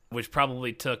 which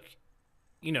probably took,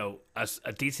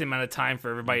 a decent amount of time for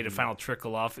everybody to finally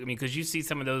trickle off. I mean, because you see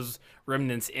some of those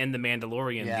remnants in The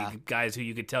Mandalorian, the guys who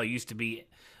you could tell used to be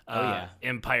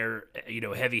Empire,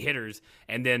 heavy hitters,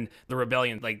 and then the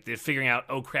rebellion, like they're figuring out,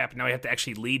 oh crap, now we have to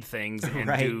actually lead things and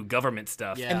Right. do government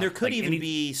stuff. Yeah. And there could Like even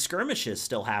be skirmishes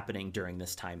still happening during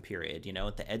this time period,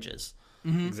 at the edges.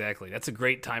 Exactly. That's a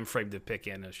great time frame to pick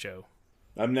in a show.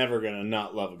 I'm never going to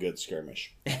not love a good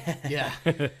skirmish. Yeah.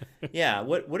 Yeah.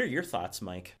 What are your thoughts,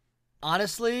 Mike?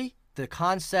 Honestly, the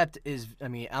concept is,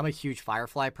 I'm a huge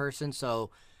Firefly person,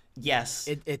 so Yes.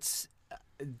 it's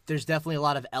there's definitely a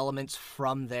lot of elements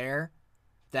from there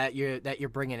that you're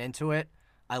bringing into it.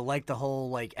 I like the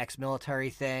whole like ex-military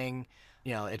thing.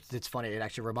 It's funny. It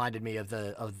actually reminded me of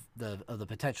the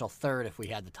potential third, if we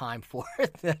had the time for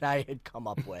it, that I had come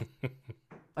up with.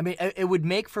 I mean, it would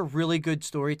make for really good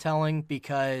storytelling,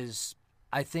 because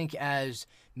I think as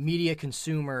media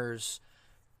consumers,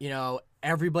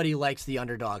 everybody likes the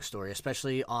underdog story,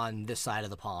 especially on this side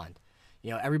of the pond.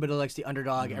 Everybody likes the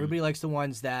underdog. Everybody likes the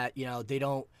ones that, they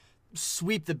don't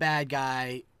sweep the bad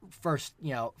guy first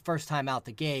time out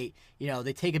the gate.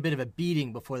 They take a bit of a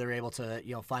beating before they're able to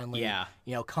finally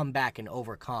come back and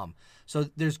overcome. So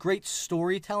there's great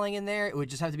storytelling in there. It would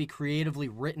just have to be creatively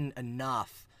written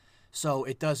enough so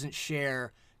it doesn't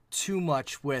share too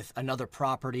much with another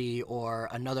property or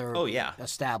another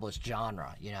established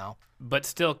genre, But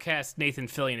still cast Nathan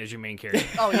Fillion as your main character.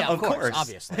 Oh yeah, of course,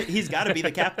 obviously. He's got to be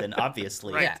the captain,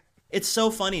 obviously. Right. Yeah. It's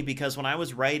so funny because when I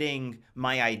was writing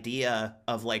my idea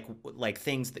of like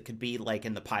things that could be like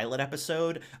in the pilot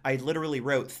episode, I literally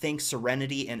wrote "Think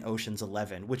Serenity and Ocean's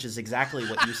 11," which is exactly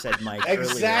what you said, Mike.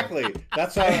 Exactly. Earlier.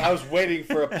 That's why I was waiting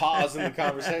for a pause in the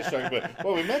conversation. But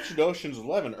we mentioned Ocean's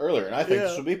 11 earlier, and I think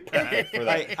this would be perfect for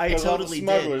that. I Because totally all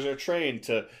the smugglers are trained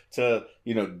to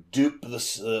dupe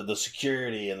the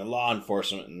security and the law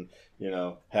enforcement,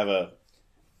 and have a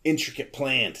intricate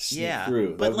plan to sneak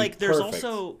through. But That like would be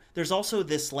there's also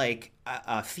this like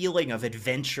a feeling of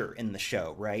adventure in the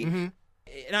show, right? Mm-hmm.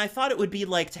 And I thought it would be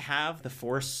like to have the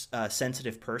Force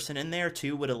sensitive person in there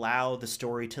too would allow the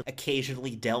story to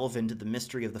occasionally delve into the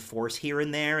mystery of the Force here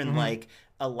and there, and like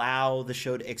allow the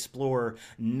show to explore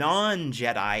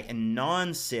non-Jedi and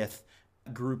non-Sith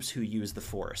groups who use the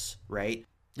Force, right?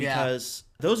 Because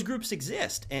those groups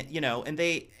exist, and and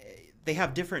they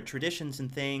have different traditions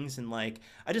and things, and like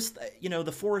I just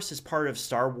the Force is part of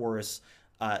Star Wars,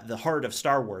 the heart of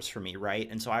Star Wars for me, right?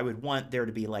 And so I would want there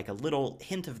to be like a little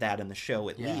hint of that in the show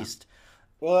at least.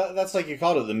 Well, that's like you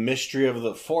called it, the mystery of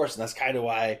the Force, and that's kind of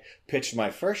why I pitched my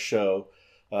first show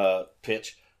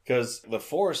because the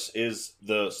Force is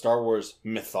the Star Wars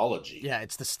mythology. Yeah,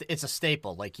 it's a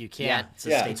staple. Like you can't.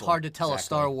 It's hard to tell a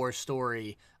Star Wars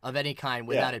story of any kind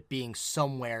without it being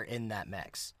somewhere in that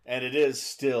mix. And it is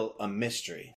still a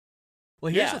mystery.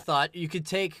 Well, here's a thought: you could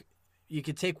take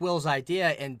Will's idea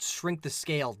and shrink the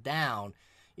scale down.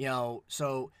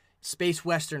 So space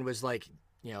western was like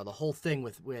the whole thing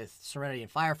with Serenity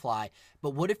and Firefly.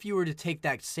 But what if you were to take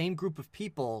that same group of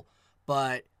people,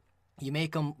 but you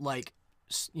make them like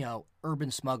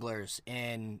urban smugglers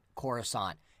in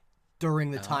Coruscant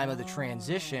during the time of the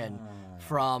transition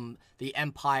from the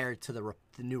Empire to the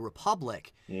New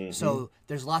Republic. Mm-hmm. So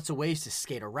there's lots of ways to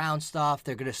skate around stuff.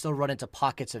 They're going to still run into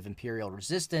pockets of Imperial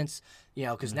resistance,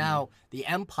 because now the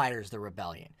Empire's the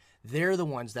rebellion. They're the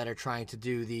ones that are trying to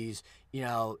do these,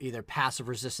 either passive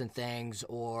resistant things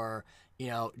or,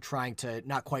 trying to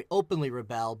not quite openly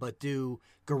rebel, but do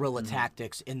guerrilla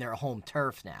tactics in their home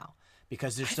turf now.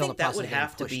 Because there's still I think that would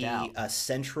have to be a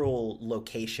central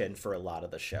location for a lot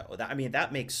of the show.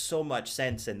 That makes so much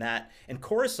sense, and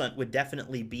Coruscant would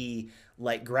definitely be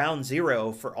like ground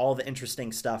zero for all the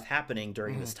interesting stuff happening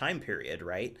during this time period,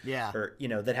 right? Yeah. Or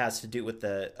that has to do with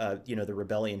the the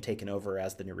rebellion taking over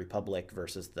as the New Republic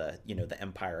versus the the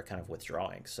Empire kind of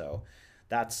withdrawing. So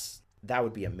that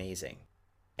would be amazing.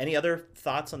 Any other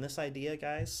thoughts on this idea,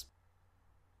 guys?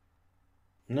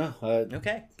 No.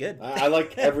 Okay, good. I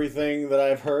like everything that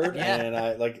I've heard,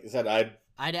 and like I said,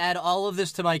 I'd add all of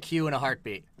this to my queue in a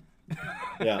heartbeat.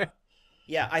 Yeah.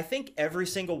 Yeah, I think every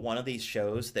single one of these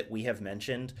shows that we have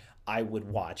mentioned, I would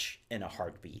watch in a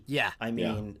heartbeat. Yeah. I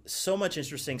mean, so much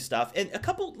interesting stuff, and a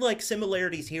couple like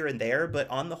similarities here and there, but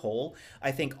on the whole,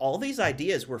 I think all these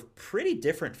ideas were pretty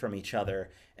different from each other.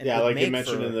 And like you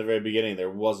mentioned in the very beginning, there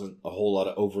wasn't a whole lot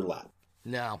of overlap.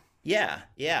 No.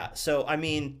 Yeah. So, I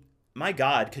mean, my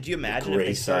God, could you imagine if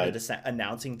they started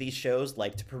announcing these shows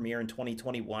like to premiere in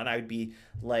 2021? I would be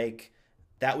like,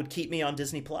 that would keep me on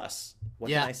Disney Plus.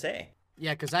 What can I say?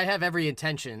 Yeah, because I have every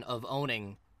intention of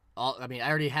owning all. I mean, I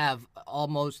already have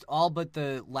almost all but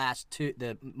the last two,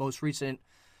 the most recent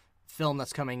film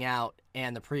that's coming out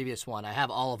and the previous one. I have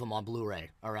all of them on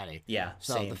Blu-ray already. Yeah,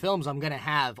 so same. The films I'm going to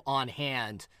have on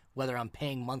hand, whether I'm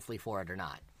paying monthly for it or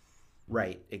not.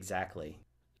 Right, exactly.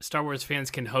 Star Wars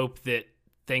fans can hope that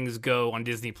things go on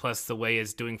Disney Plus the way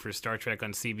it's doing for Star Trek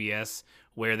on CBS,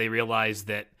 where they realize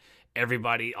that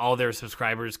all their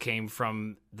subscribers came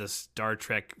from the Star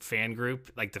Trek fan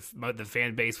group. Like the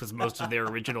fan base was most of their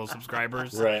original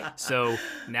subscribers. Right. So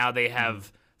now they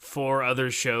have 4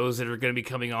 other shows that are going to be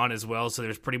coming on as well. So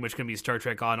there's pretty much going to be Star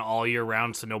Trek on all year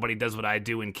round. So nobody does what I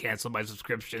do and cancel my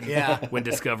subscription when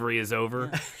Discovery is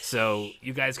over. So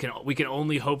we can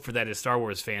only hope for that as Star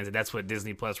Wars fans, and that's what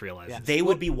Disney Plus realizes. Yeah. They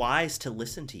would be wise to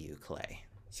listen to you, Clay.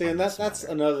 See, and that's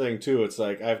another thing too. It's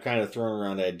like I've kind of thrown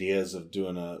around ideas of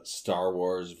doing a Star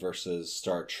Wars versus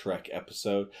Star Trek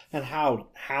episode, and how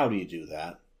do you do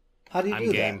that? How do you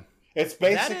do that? It's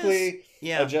basically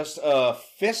just a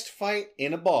fist fight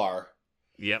in a bar.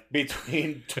 Yep.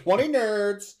 Between 20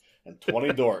 nerds and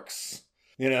 20 dorks.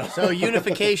 So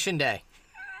Unification Day.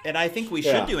 And I think we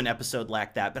should do an episode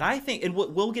like that. But I think, and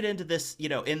we'll get into this,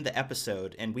 in the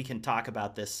episode, and we can talk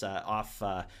about this off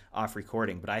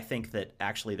recording. But I think that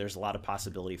actually there's a lot of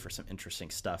possibility for some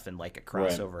interesting stuff in like a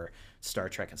crossover Star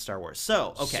Trek and Star Wars.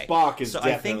 So okay, Spock is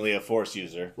definitely a Force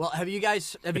user. Well, have you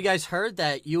guys heard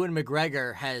that Ewan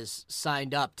McGregor has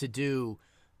signed up to do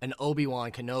an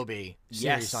Obi-Wan Kenobi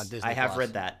series on Disney+? I have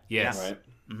read that. Yes. Right.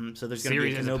 Mm-hmm. So there's going to be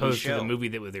a series as Kenobi opposed show. to the movie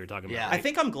that they were talking about. I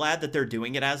think I'm glad that they're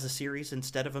doing it as a series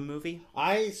instead of a movie.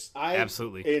 I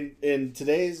absolutely in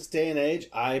today's day and age,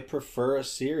 I prefer a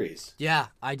series. Yeah,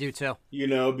 I do too.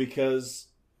 Because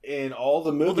in all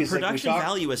the movies, the production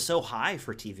value is so high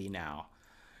for TV now.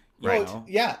 Right.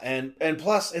 Yeah, and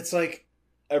plus it's like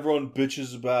everyone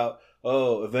bitches about,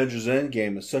 Avengers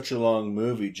Endgame is such a long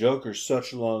movie, Joker's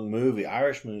such a long movie,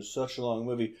 Irishman is such a long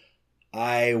movie.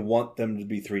 I want them to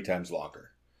be 3 times longer.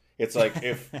 It's like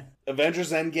if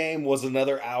Avengers Endgame was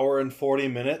another hour and 40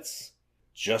 minutes,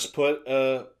 just put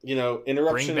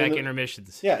interruption. Bring back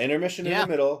intermissions. Yeah, intermission in the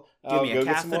middle. Give me a go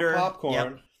catheter. get some more popcorn.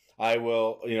 Yep. I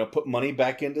will, put money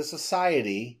back into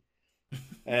society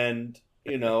and,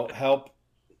 help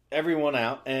everyone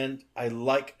out. And I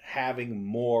like having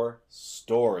more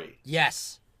story.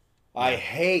 Yes. I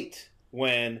hate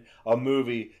when a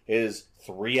movie is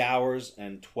 3 hours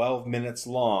and 12 minutes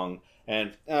long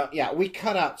and, we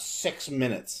cut out 6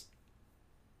 minutes.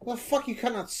 What the fuck you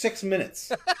cutting out 6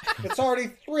 minutes? It's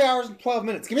already 3 hours and 12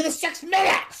 minutes. Give me the 6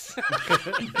 minutes!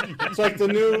 It's like the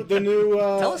new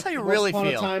Tell us how you really Once Upon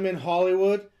feel. a Time in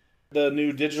Hollywood. The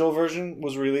new digital version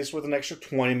was released with an extra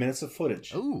 20 minutes of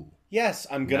footage. Ooh. Yes,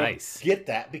 I'm going to get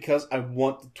that because I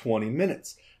want the 20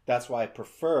 minutes. That's why I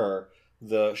prefer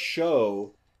the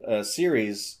show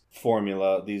series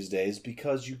formula these days,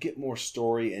 because you get more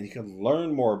story and you can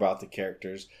learn more about the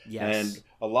characters. Yes. And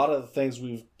a lot of the things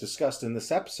we've discussed in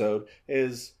this episode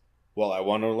is, well, I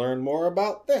want to learn more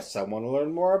about this. I want to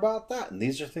learn more about that. And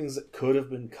these are things that could have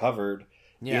been covered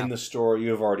in the story you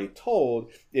have already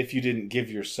told if you didn't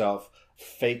give yourself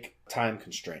fake time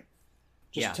constraint.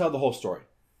 Just tell the whole story.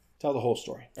 Tell the whole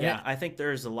story. Yeah, I think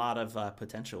there's a lot of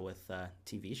potential with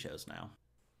TV shows now.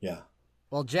 Yeah.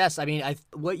 Well, Jess, I mean,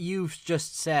 what you've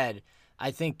just said,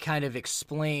 I think kind of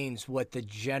explains what the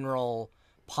general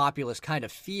populace kind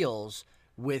of feels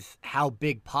with how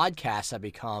big podcasts have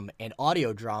become and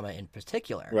audio drama in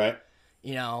particular. Right.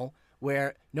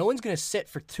 Where no one's going to sit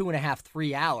for 2.5,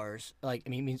 3 hours. Like, I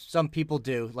mean, some people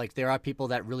do. Like, there are people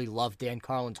that really love Dan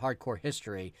Carlin's Hardcore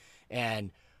History,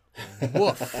 and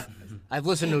woof. I've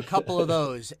listened to a couple of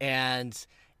those, and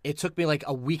it took me like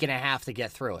a week and a half to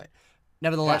get through it.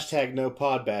 Nevertheless, # no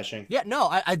pod bashing. Yeah, no,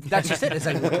 I that's just it. It's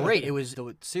like great. It was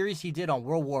the series he did on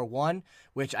World War I,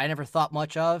 which I never thought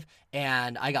much of,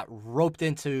 and I got roped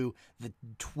into the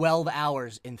 12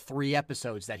 hours in 3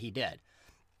 episodes that he did.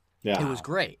 Yeah, it was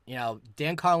great.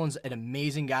 Dan Carlin's an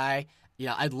amazing guy.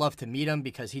 I'd love to meet him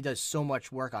because he does so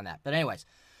much work on that. But anyways,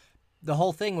 the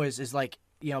whole thing is like,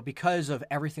 because of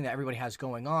everything that everybody has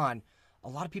going on, a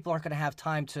lot of people aren't going to have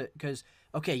time to, because,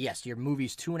 okay, yes, your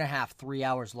movie's 2.5, 3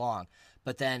 hours long,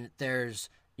 but then there's,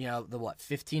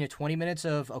 15 to 20 minutes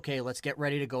of, okay, let's get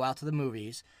ready to go out to the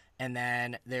movies. And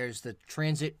then there's the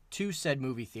transit to said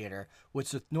movie theater,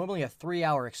 which is normally a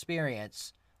 3-hour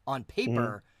experience on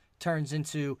paper, turns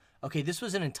into, okay, this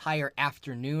was an entire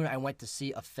afternoon I went to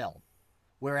see a film.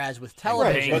 Whereas with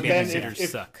television, but then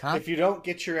if you don't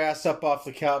get your ass up off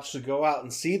the couch to go out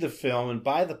and see the film and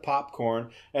buy the popcorn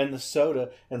and the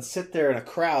soda and sit there in a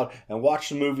crowd and watch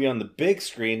the movie on the big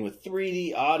screen with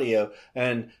 3D audio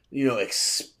and,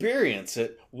 experience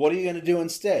it, what are you going to do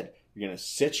instead? You're going to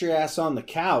sit your ass on the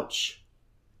couch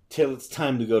till it's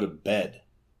time to go to bed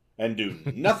and do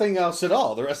nothing else at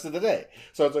all the rest of the day.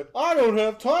 So it's like, I don't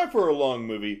have time for a long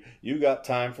movie. You got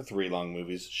time for 3 long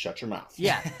movies. Shut your mouth.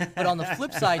 Yeah, but on the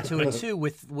flip side to it too,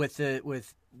 with the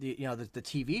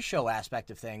TV show aspect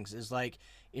of things is like,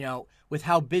 with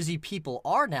how busy people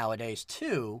are nowadays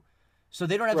too, so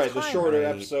they don't have time. The shorter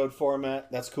episode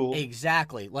format. That's cool.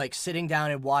 Exactly, like sitting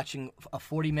down and watching a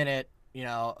 40-minute.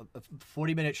 A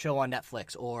 40-minute show on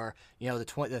Netflix, or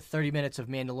the 30 minutes of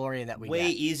Mandalorian that we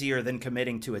way get. Easier than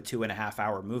committing to a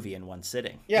 2.5-hour movie in one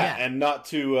sitting. Yeah, and not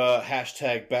to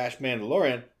hashtag bash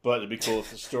Mandalorian, but it'd be cool if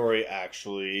the story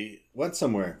actually went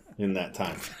somewhere in that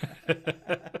time.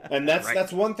 And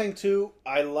that's one thing too.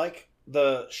 I like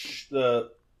the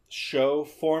show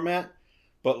format,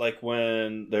 but like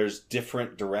when there's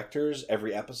different directors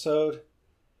every episode.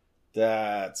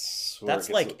 That's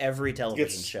like every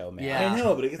television show, man. Yeah. I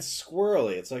know, but it gets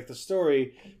squirrely. It's like the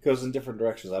story goes in different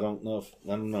directions. I don't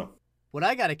know. What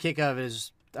I got a kick of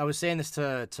is, I was saying this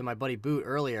to my buddy Boot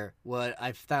earlier, what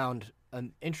I found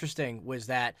interesting was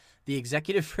that the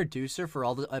executive producer for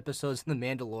all the episodes in The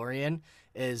Mandalorian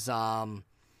is the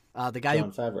guy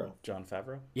Jon Favreau. Jon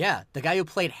Favreau. Yeah, the guy who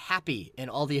played Happy in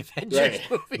all the Avengers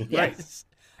movies. Right.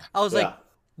 I was like, Yeah.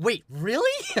 wait,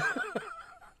 really?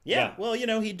 Yeah, well,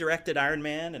 he directed Iron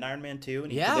Man and Iron Man 2,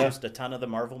 and he Yeah. produced a ton of the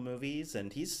Marvel movies,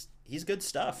 and he's good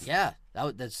stuff. Yeah,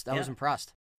 that was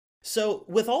impressed. So,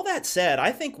 with all that said,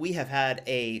 I think we have had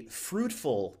a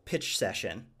fruitful pitch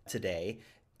session today,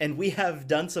 and we have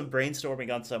done some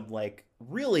brainstorming on some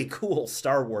really cool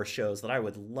Star Wars shows that I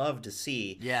would love to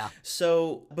see. Yeah.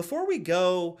 So, before we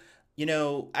go,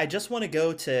 I just want to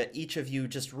go to each of you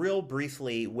just real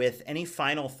briefly with any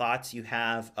final thoughts you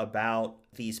have about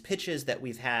these pitches that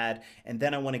we've had, and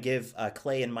then I want to give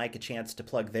Clay and Mike a chance to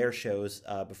plug their shows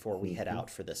before we head out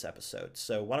for this episode.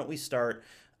 So why don't we start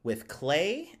with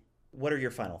Clay? What are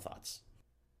your final thoughts?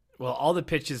 Well, all the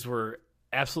pitches were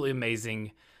absolutely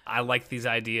amazing. I like these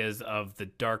ideas of the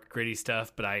dark, gritty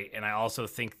stuff, but I also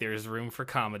think there's room for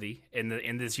comedy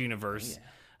in this universe. Yeah.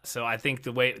 So I think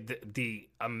the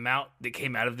amount that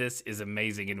came out of this is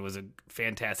amazing, and it was a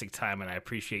fantastic time, and I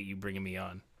appreciate you bringing me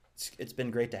on. It's been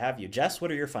great to have you. Jess,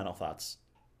 what are your final thoughts?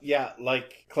 Yeah,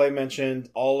 like Clay mentioned,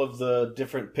 all of the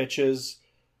different pitches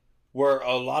were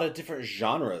a lot of different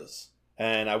genres,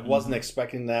 and I wasn't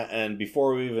expecting that. And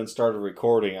before we even started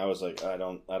recording, I was like, I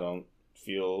don't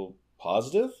feel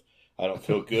positive. I don't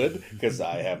feel good because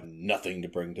I have nothing to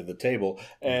bring to the table.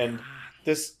 And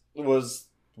this was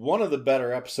one of the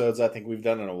better episodes I think we've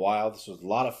done in a while. This was a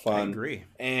lot of fun. I agree.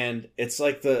 And it's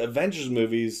like the Avengers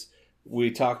movies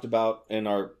we talked about in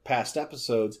our past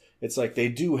episodes. It's like they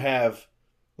do have,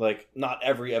 not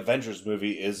every Avengers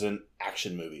movie is an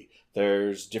action movie.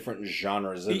 There's different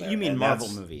genres in there. You mean Marvel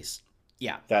movies?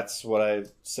 Yeah. That's what I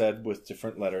said with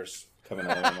different letters coming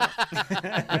out of my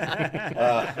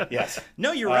mouth. Yes.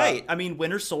 No, you're right. I mean,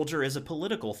 Winter Soldier is a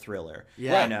political thriller.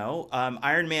 Yeah.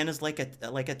 Iron Man is like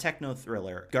a techno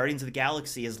thriller. Guardians of the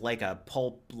Galaxy is like a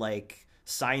pulp,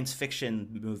 science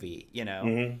fiction movie.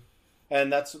 Mm-hmm.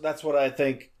 And that's what I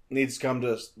think needs to come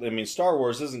to us. I mean, Star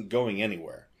Wars isn't going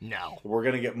anywhere. No. We're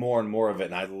going to get more and more of it,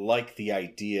 and I like the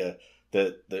idea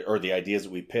the ideas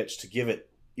that we pitch to give it,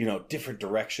 different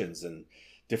directions and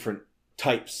different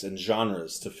types and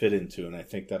genres to fit into, and I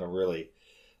think that'll really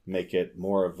make it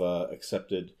more of a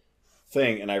accepted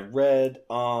thing. And I read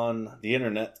on the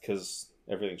internet, because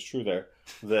everything's true there,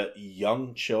 that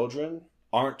young children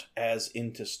aren't as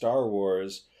into Star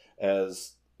Wars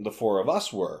as the four of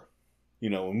us were,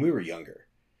 when we were younger.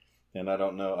 And I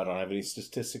don't know, I don't have any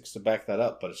statistics to back that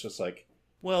up, but it's just like,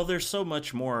 well, there's so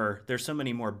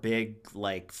many more big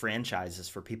franchises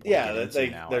for people to get into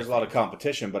now. There's a lot of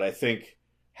competition, but I think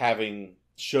having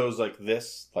shows like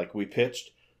this, like we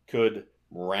pitched, could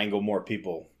wrangle more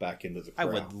people back into the crowd.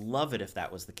 I would love it if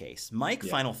that was the case. Mike,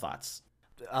 final thoughts?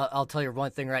 I'll tell you one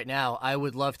thing right now. I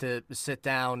would love to sit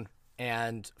down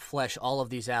and flesh all of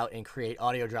these out and create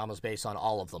audio dramas based on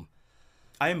all of them.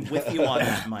 I'm with you on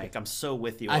that, Mike. I'm so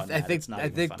with you on that. I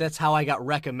think that's how I got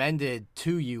recommended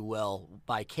to you, Will,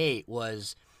 by Kate,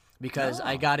 was because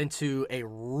I got into a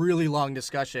really long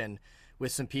discussion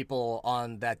with some people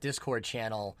on that Discord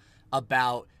channel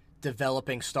about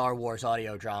developing Star Wars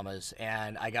audio dramas,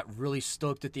 and I got really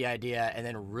stoked at the idea and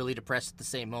then really depressed at the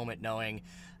same moment, knowing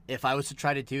if I was to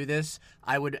try to do this,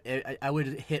 I would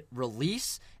hit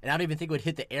release, and I don't even think it would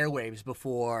hit the airwaves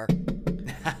before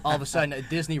all of a sudden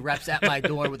Disney reps at my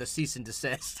door with a cease and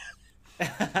desist.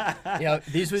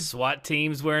 These would SWAT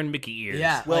teams wearing Mickey ears.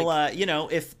 Yeah. Well,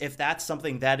 if that's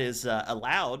something that is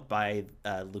allowed by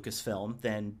Lucasfilm,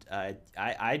 then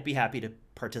I'd be happy to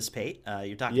participate.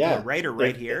 You're talking to a writer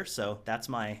right here, so that's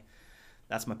my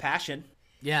passion.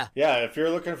 Yeah. Yeah, if you're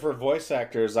looking for voice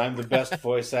actors, I'm the best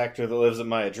voice actor that lives at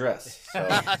my address. So.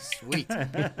 Sweet.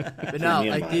 But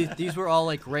no, these were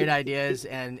all great ideas,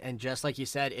 and just like you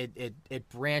said, it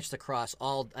branched across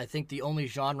all. I think the only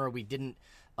genre we didn't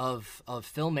of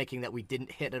filmmaking that we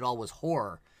didn't hit at all was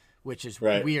horror, which is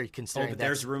weird considering but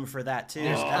there's room for that too.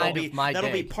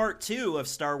 That'll be part 2 of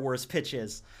Star Wars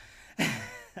pitches.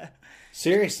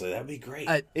 Seriously, that'd be great.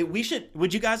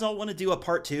 Would you guys all want to do a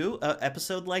part 2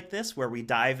 episode like this where we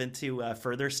dive into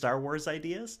further Star Wars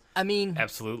ideas? I mean,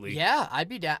 absolutely. Yeah, I'd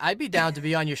be down to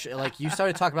be on your show. You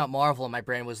started talking about Marvel, and my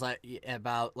brain was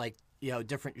about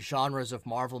different genres of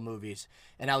Marvel movies,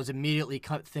 and I was immediately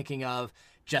thinking of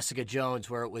Jessica Jones,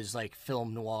 where it was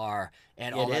film noir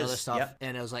and all that other stuff. Yep.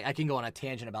 And it was I can go on a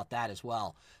tangent about that as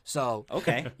well. So,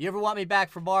 okay, you ever want me back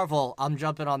for Marvel? I'm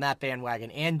jumping on that bandwagon.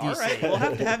 And DC. All right, we'll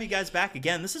have to have you guys back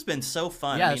again. This has been so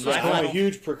fun. Yeah, I'm a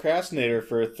huge procrastinator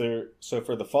for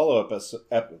the follow-up.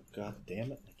 God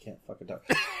damn it, I can't fucking talk.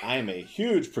 I am a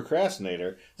huge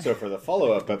procrastinator, so for the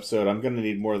follow-up episode, I'm going to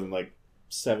need more than like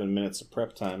 7 minutes of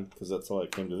prep time because that's all I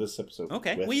came to this episode.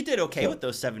 Okay, with. well, you did okay with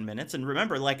those 7 minutes, and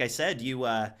remember, like I said, you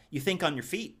think on your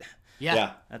feet.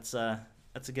 Yeah. That's a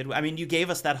good one. I mean, you gave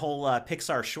us that whole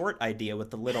Pixar short idea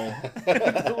with the little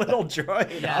the little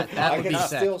droid. Yeah, that I would can be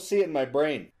sick. still see it in my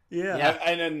brain. Yeah. Yeah.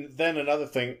 And then another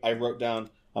thing I wrote down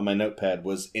on my notepad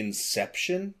was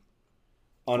Inception.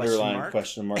 Underline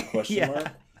question mark.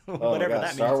 Yeah. Oh Whatever my God,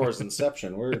 that Star means. Wars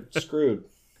Inception. We're screwed.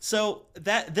 So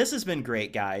this has been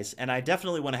great, guys, and I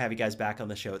definitely want to have you guys back on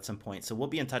the show at some point. So we'll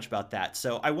be in touch about that.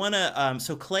 So I want to.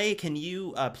 So Clay, can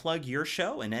you plug your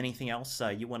show and anything else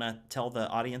you want to tell the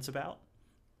audience about?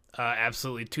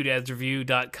 Absolutely.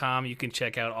 twodadsreview.com. You can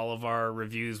check out all of our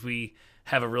reviews. We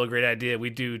have a real great idea. We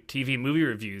do TV movie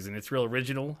reviews, and it's real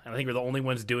original. And I think we're the only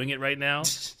ones doing it right now.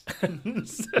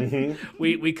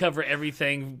 We cover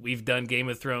everything. We've done Game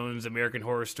of Thrones, American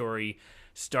Horror Story,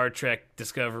 Star Trek,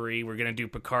 Discovery. We're going to do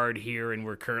Picard here, and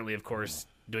we're currently, of course,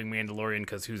 doing Mandalorian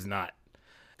because who's not?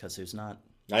 Because who's not?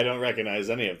 I don't recognize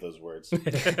any of those words.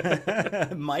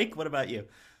 Mike, what about you?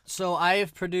 So I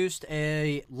have produced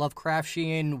a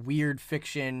Lovecraftian weird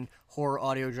fiction horror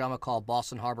audio drama called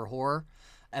Boston Harbor Horror.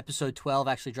 Episode 12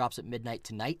 actually drops at midnight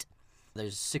tonight.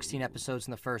 There's 16 episodes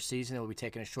in the first season. We'll be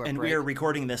taking a short And break. we are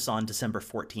recording this on December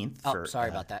 14th. Oh, sorry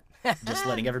about that. Just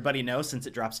letting everybody know since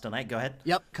it drops tonight. Go ahead.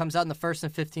 Yep, comes out on the 1st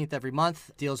and 15th every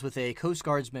month. Deals with a Coast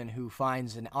Guardsman who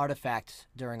finds an artifact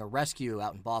during a rescue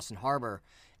out in Boston Harbor,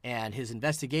 and his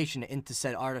investigation into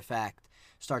said artifact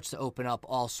starts to open up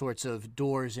all sorts of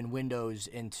doors and windows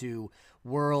into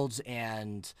worlds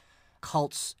and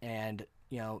cults and,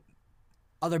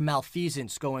 other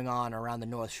malfeasance going on around the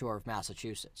North Shore of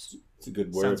Massachusetts. It's a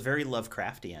good word. Sounds very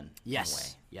Lovecraftian. Yes. In a way.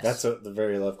 Yes. That's the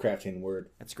very Lovecraftian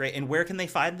word. That's great. And where can they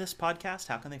find this podcast?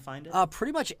 How can they find it?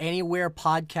 Pretty much anywhere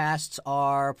podcasts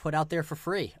are put out there for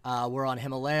free. We're on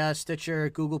Himalaya,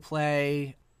 Stitcher, Google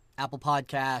Play, Apple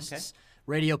Podcasts,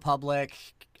 Radio Public.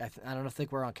 I don't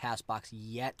think we're on CastBox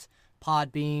yet.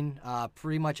 Podbean,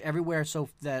 pretty much everywhere so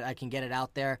that I can get it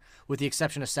out there, with the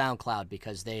exception of SoundCloud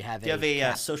because they have Do you have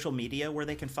a social media where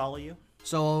they can follow you?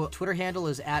 So Twitter handle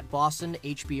is at Boston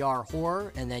HBR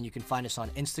Horror, and then you can find us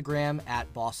on Instagram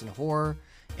at Boston Horror,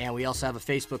 and we also have a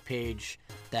Facebook page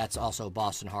that's also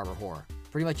Boston Harbor Horror.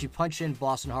 Pretty much you punch in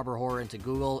Boston Harbor Horror into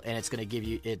Google, and it's going to give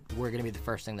you it. We're going to be the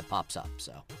first thing that pops up.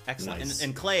 So Excellent. Nice.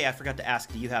 And Clay, I forgot to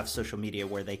ask, do you have social media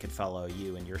where they could follow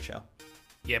you and your show?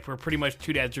 Yep, we're pretty much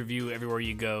Two Dads Review everywhere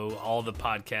you go. All the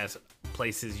podcast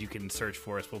places you can search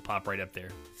for us will pop right up there.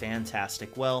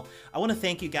 Fantastic. Well, I want to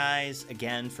thank you guys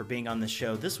again for being on the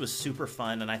show. This was super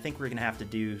fun, and I think we're going to have to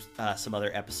do some other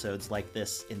episodes like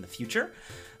this in the future,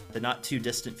 the not too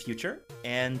distant future.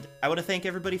 And I want to thank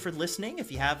everybody for listening.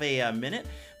 If you have a minute,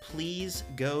 please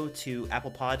go to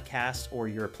Apple Podcasts or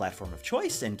your platform of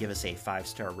choice and give us a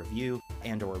 5-star review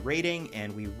and or rating,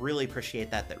 and we really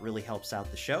appreciate that. That really helps out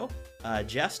the show.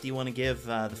 Jess, do you want to give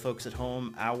the folks at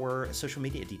home our social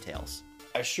media details?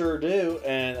 I sure do,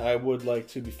 and I would like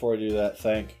to, before I do that,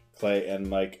 thank Clay and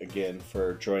Mike again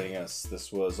for joining us.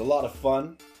 This was a lot of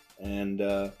fun, and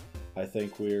I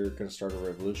think we're going to start a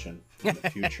revolution in the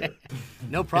future.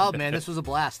 no problem, man. This was a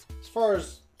blast. As far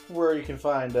as where you can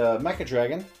find Mecha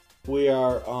Dragon, we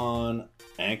are on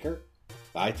Anchor,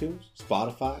 iTunes,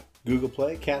 Spotify, Google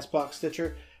Play, CastBox,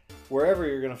 Stitcher, wherever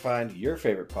you're going to find your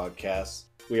favorite podcasts.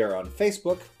 We are on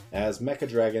Facebook as Mecha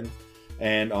Dragon,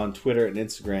 and on Twitter and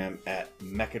Instagram at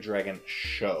Mecha Dragon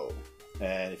Show.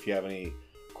 And if you have any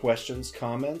questions,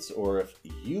 comments, or if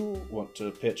you want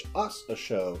to pitch us a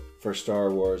show for Star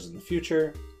Wars in the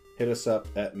future, hit us up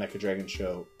at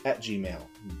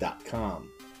mechadragonshow@gmail.com.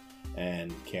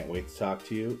 And can't wait to talk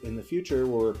to you in the future.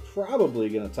 We're probably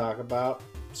going to talk about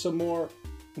some more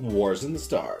Wars in the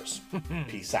Stars.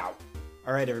 Peace out.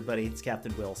 All right, everybody, it's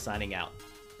Captain Will signing out.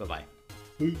 Bye-bye.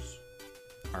 Peace.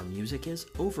 Our music is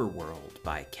Overworld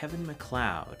by Kevin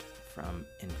MacLeod from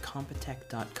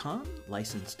Incompetech.com,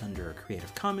 licensed under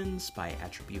Creative Commons by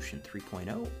Attribution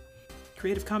 3.0.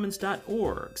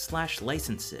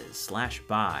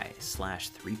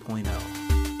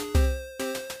 CreativeCommons.org/licenses/by/3.0.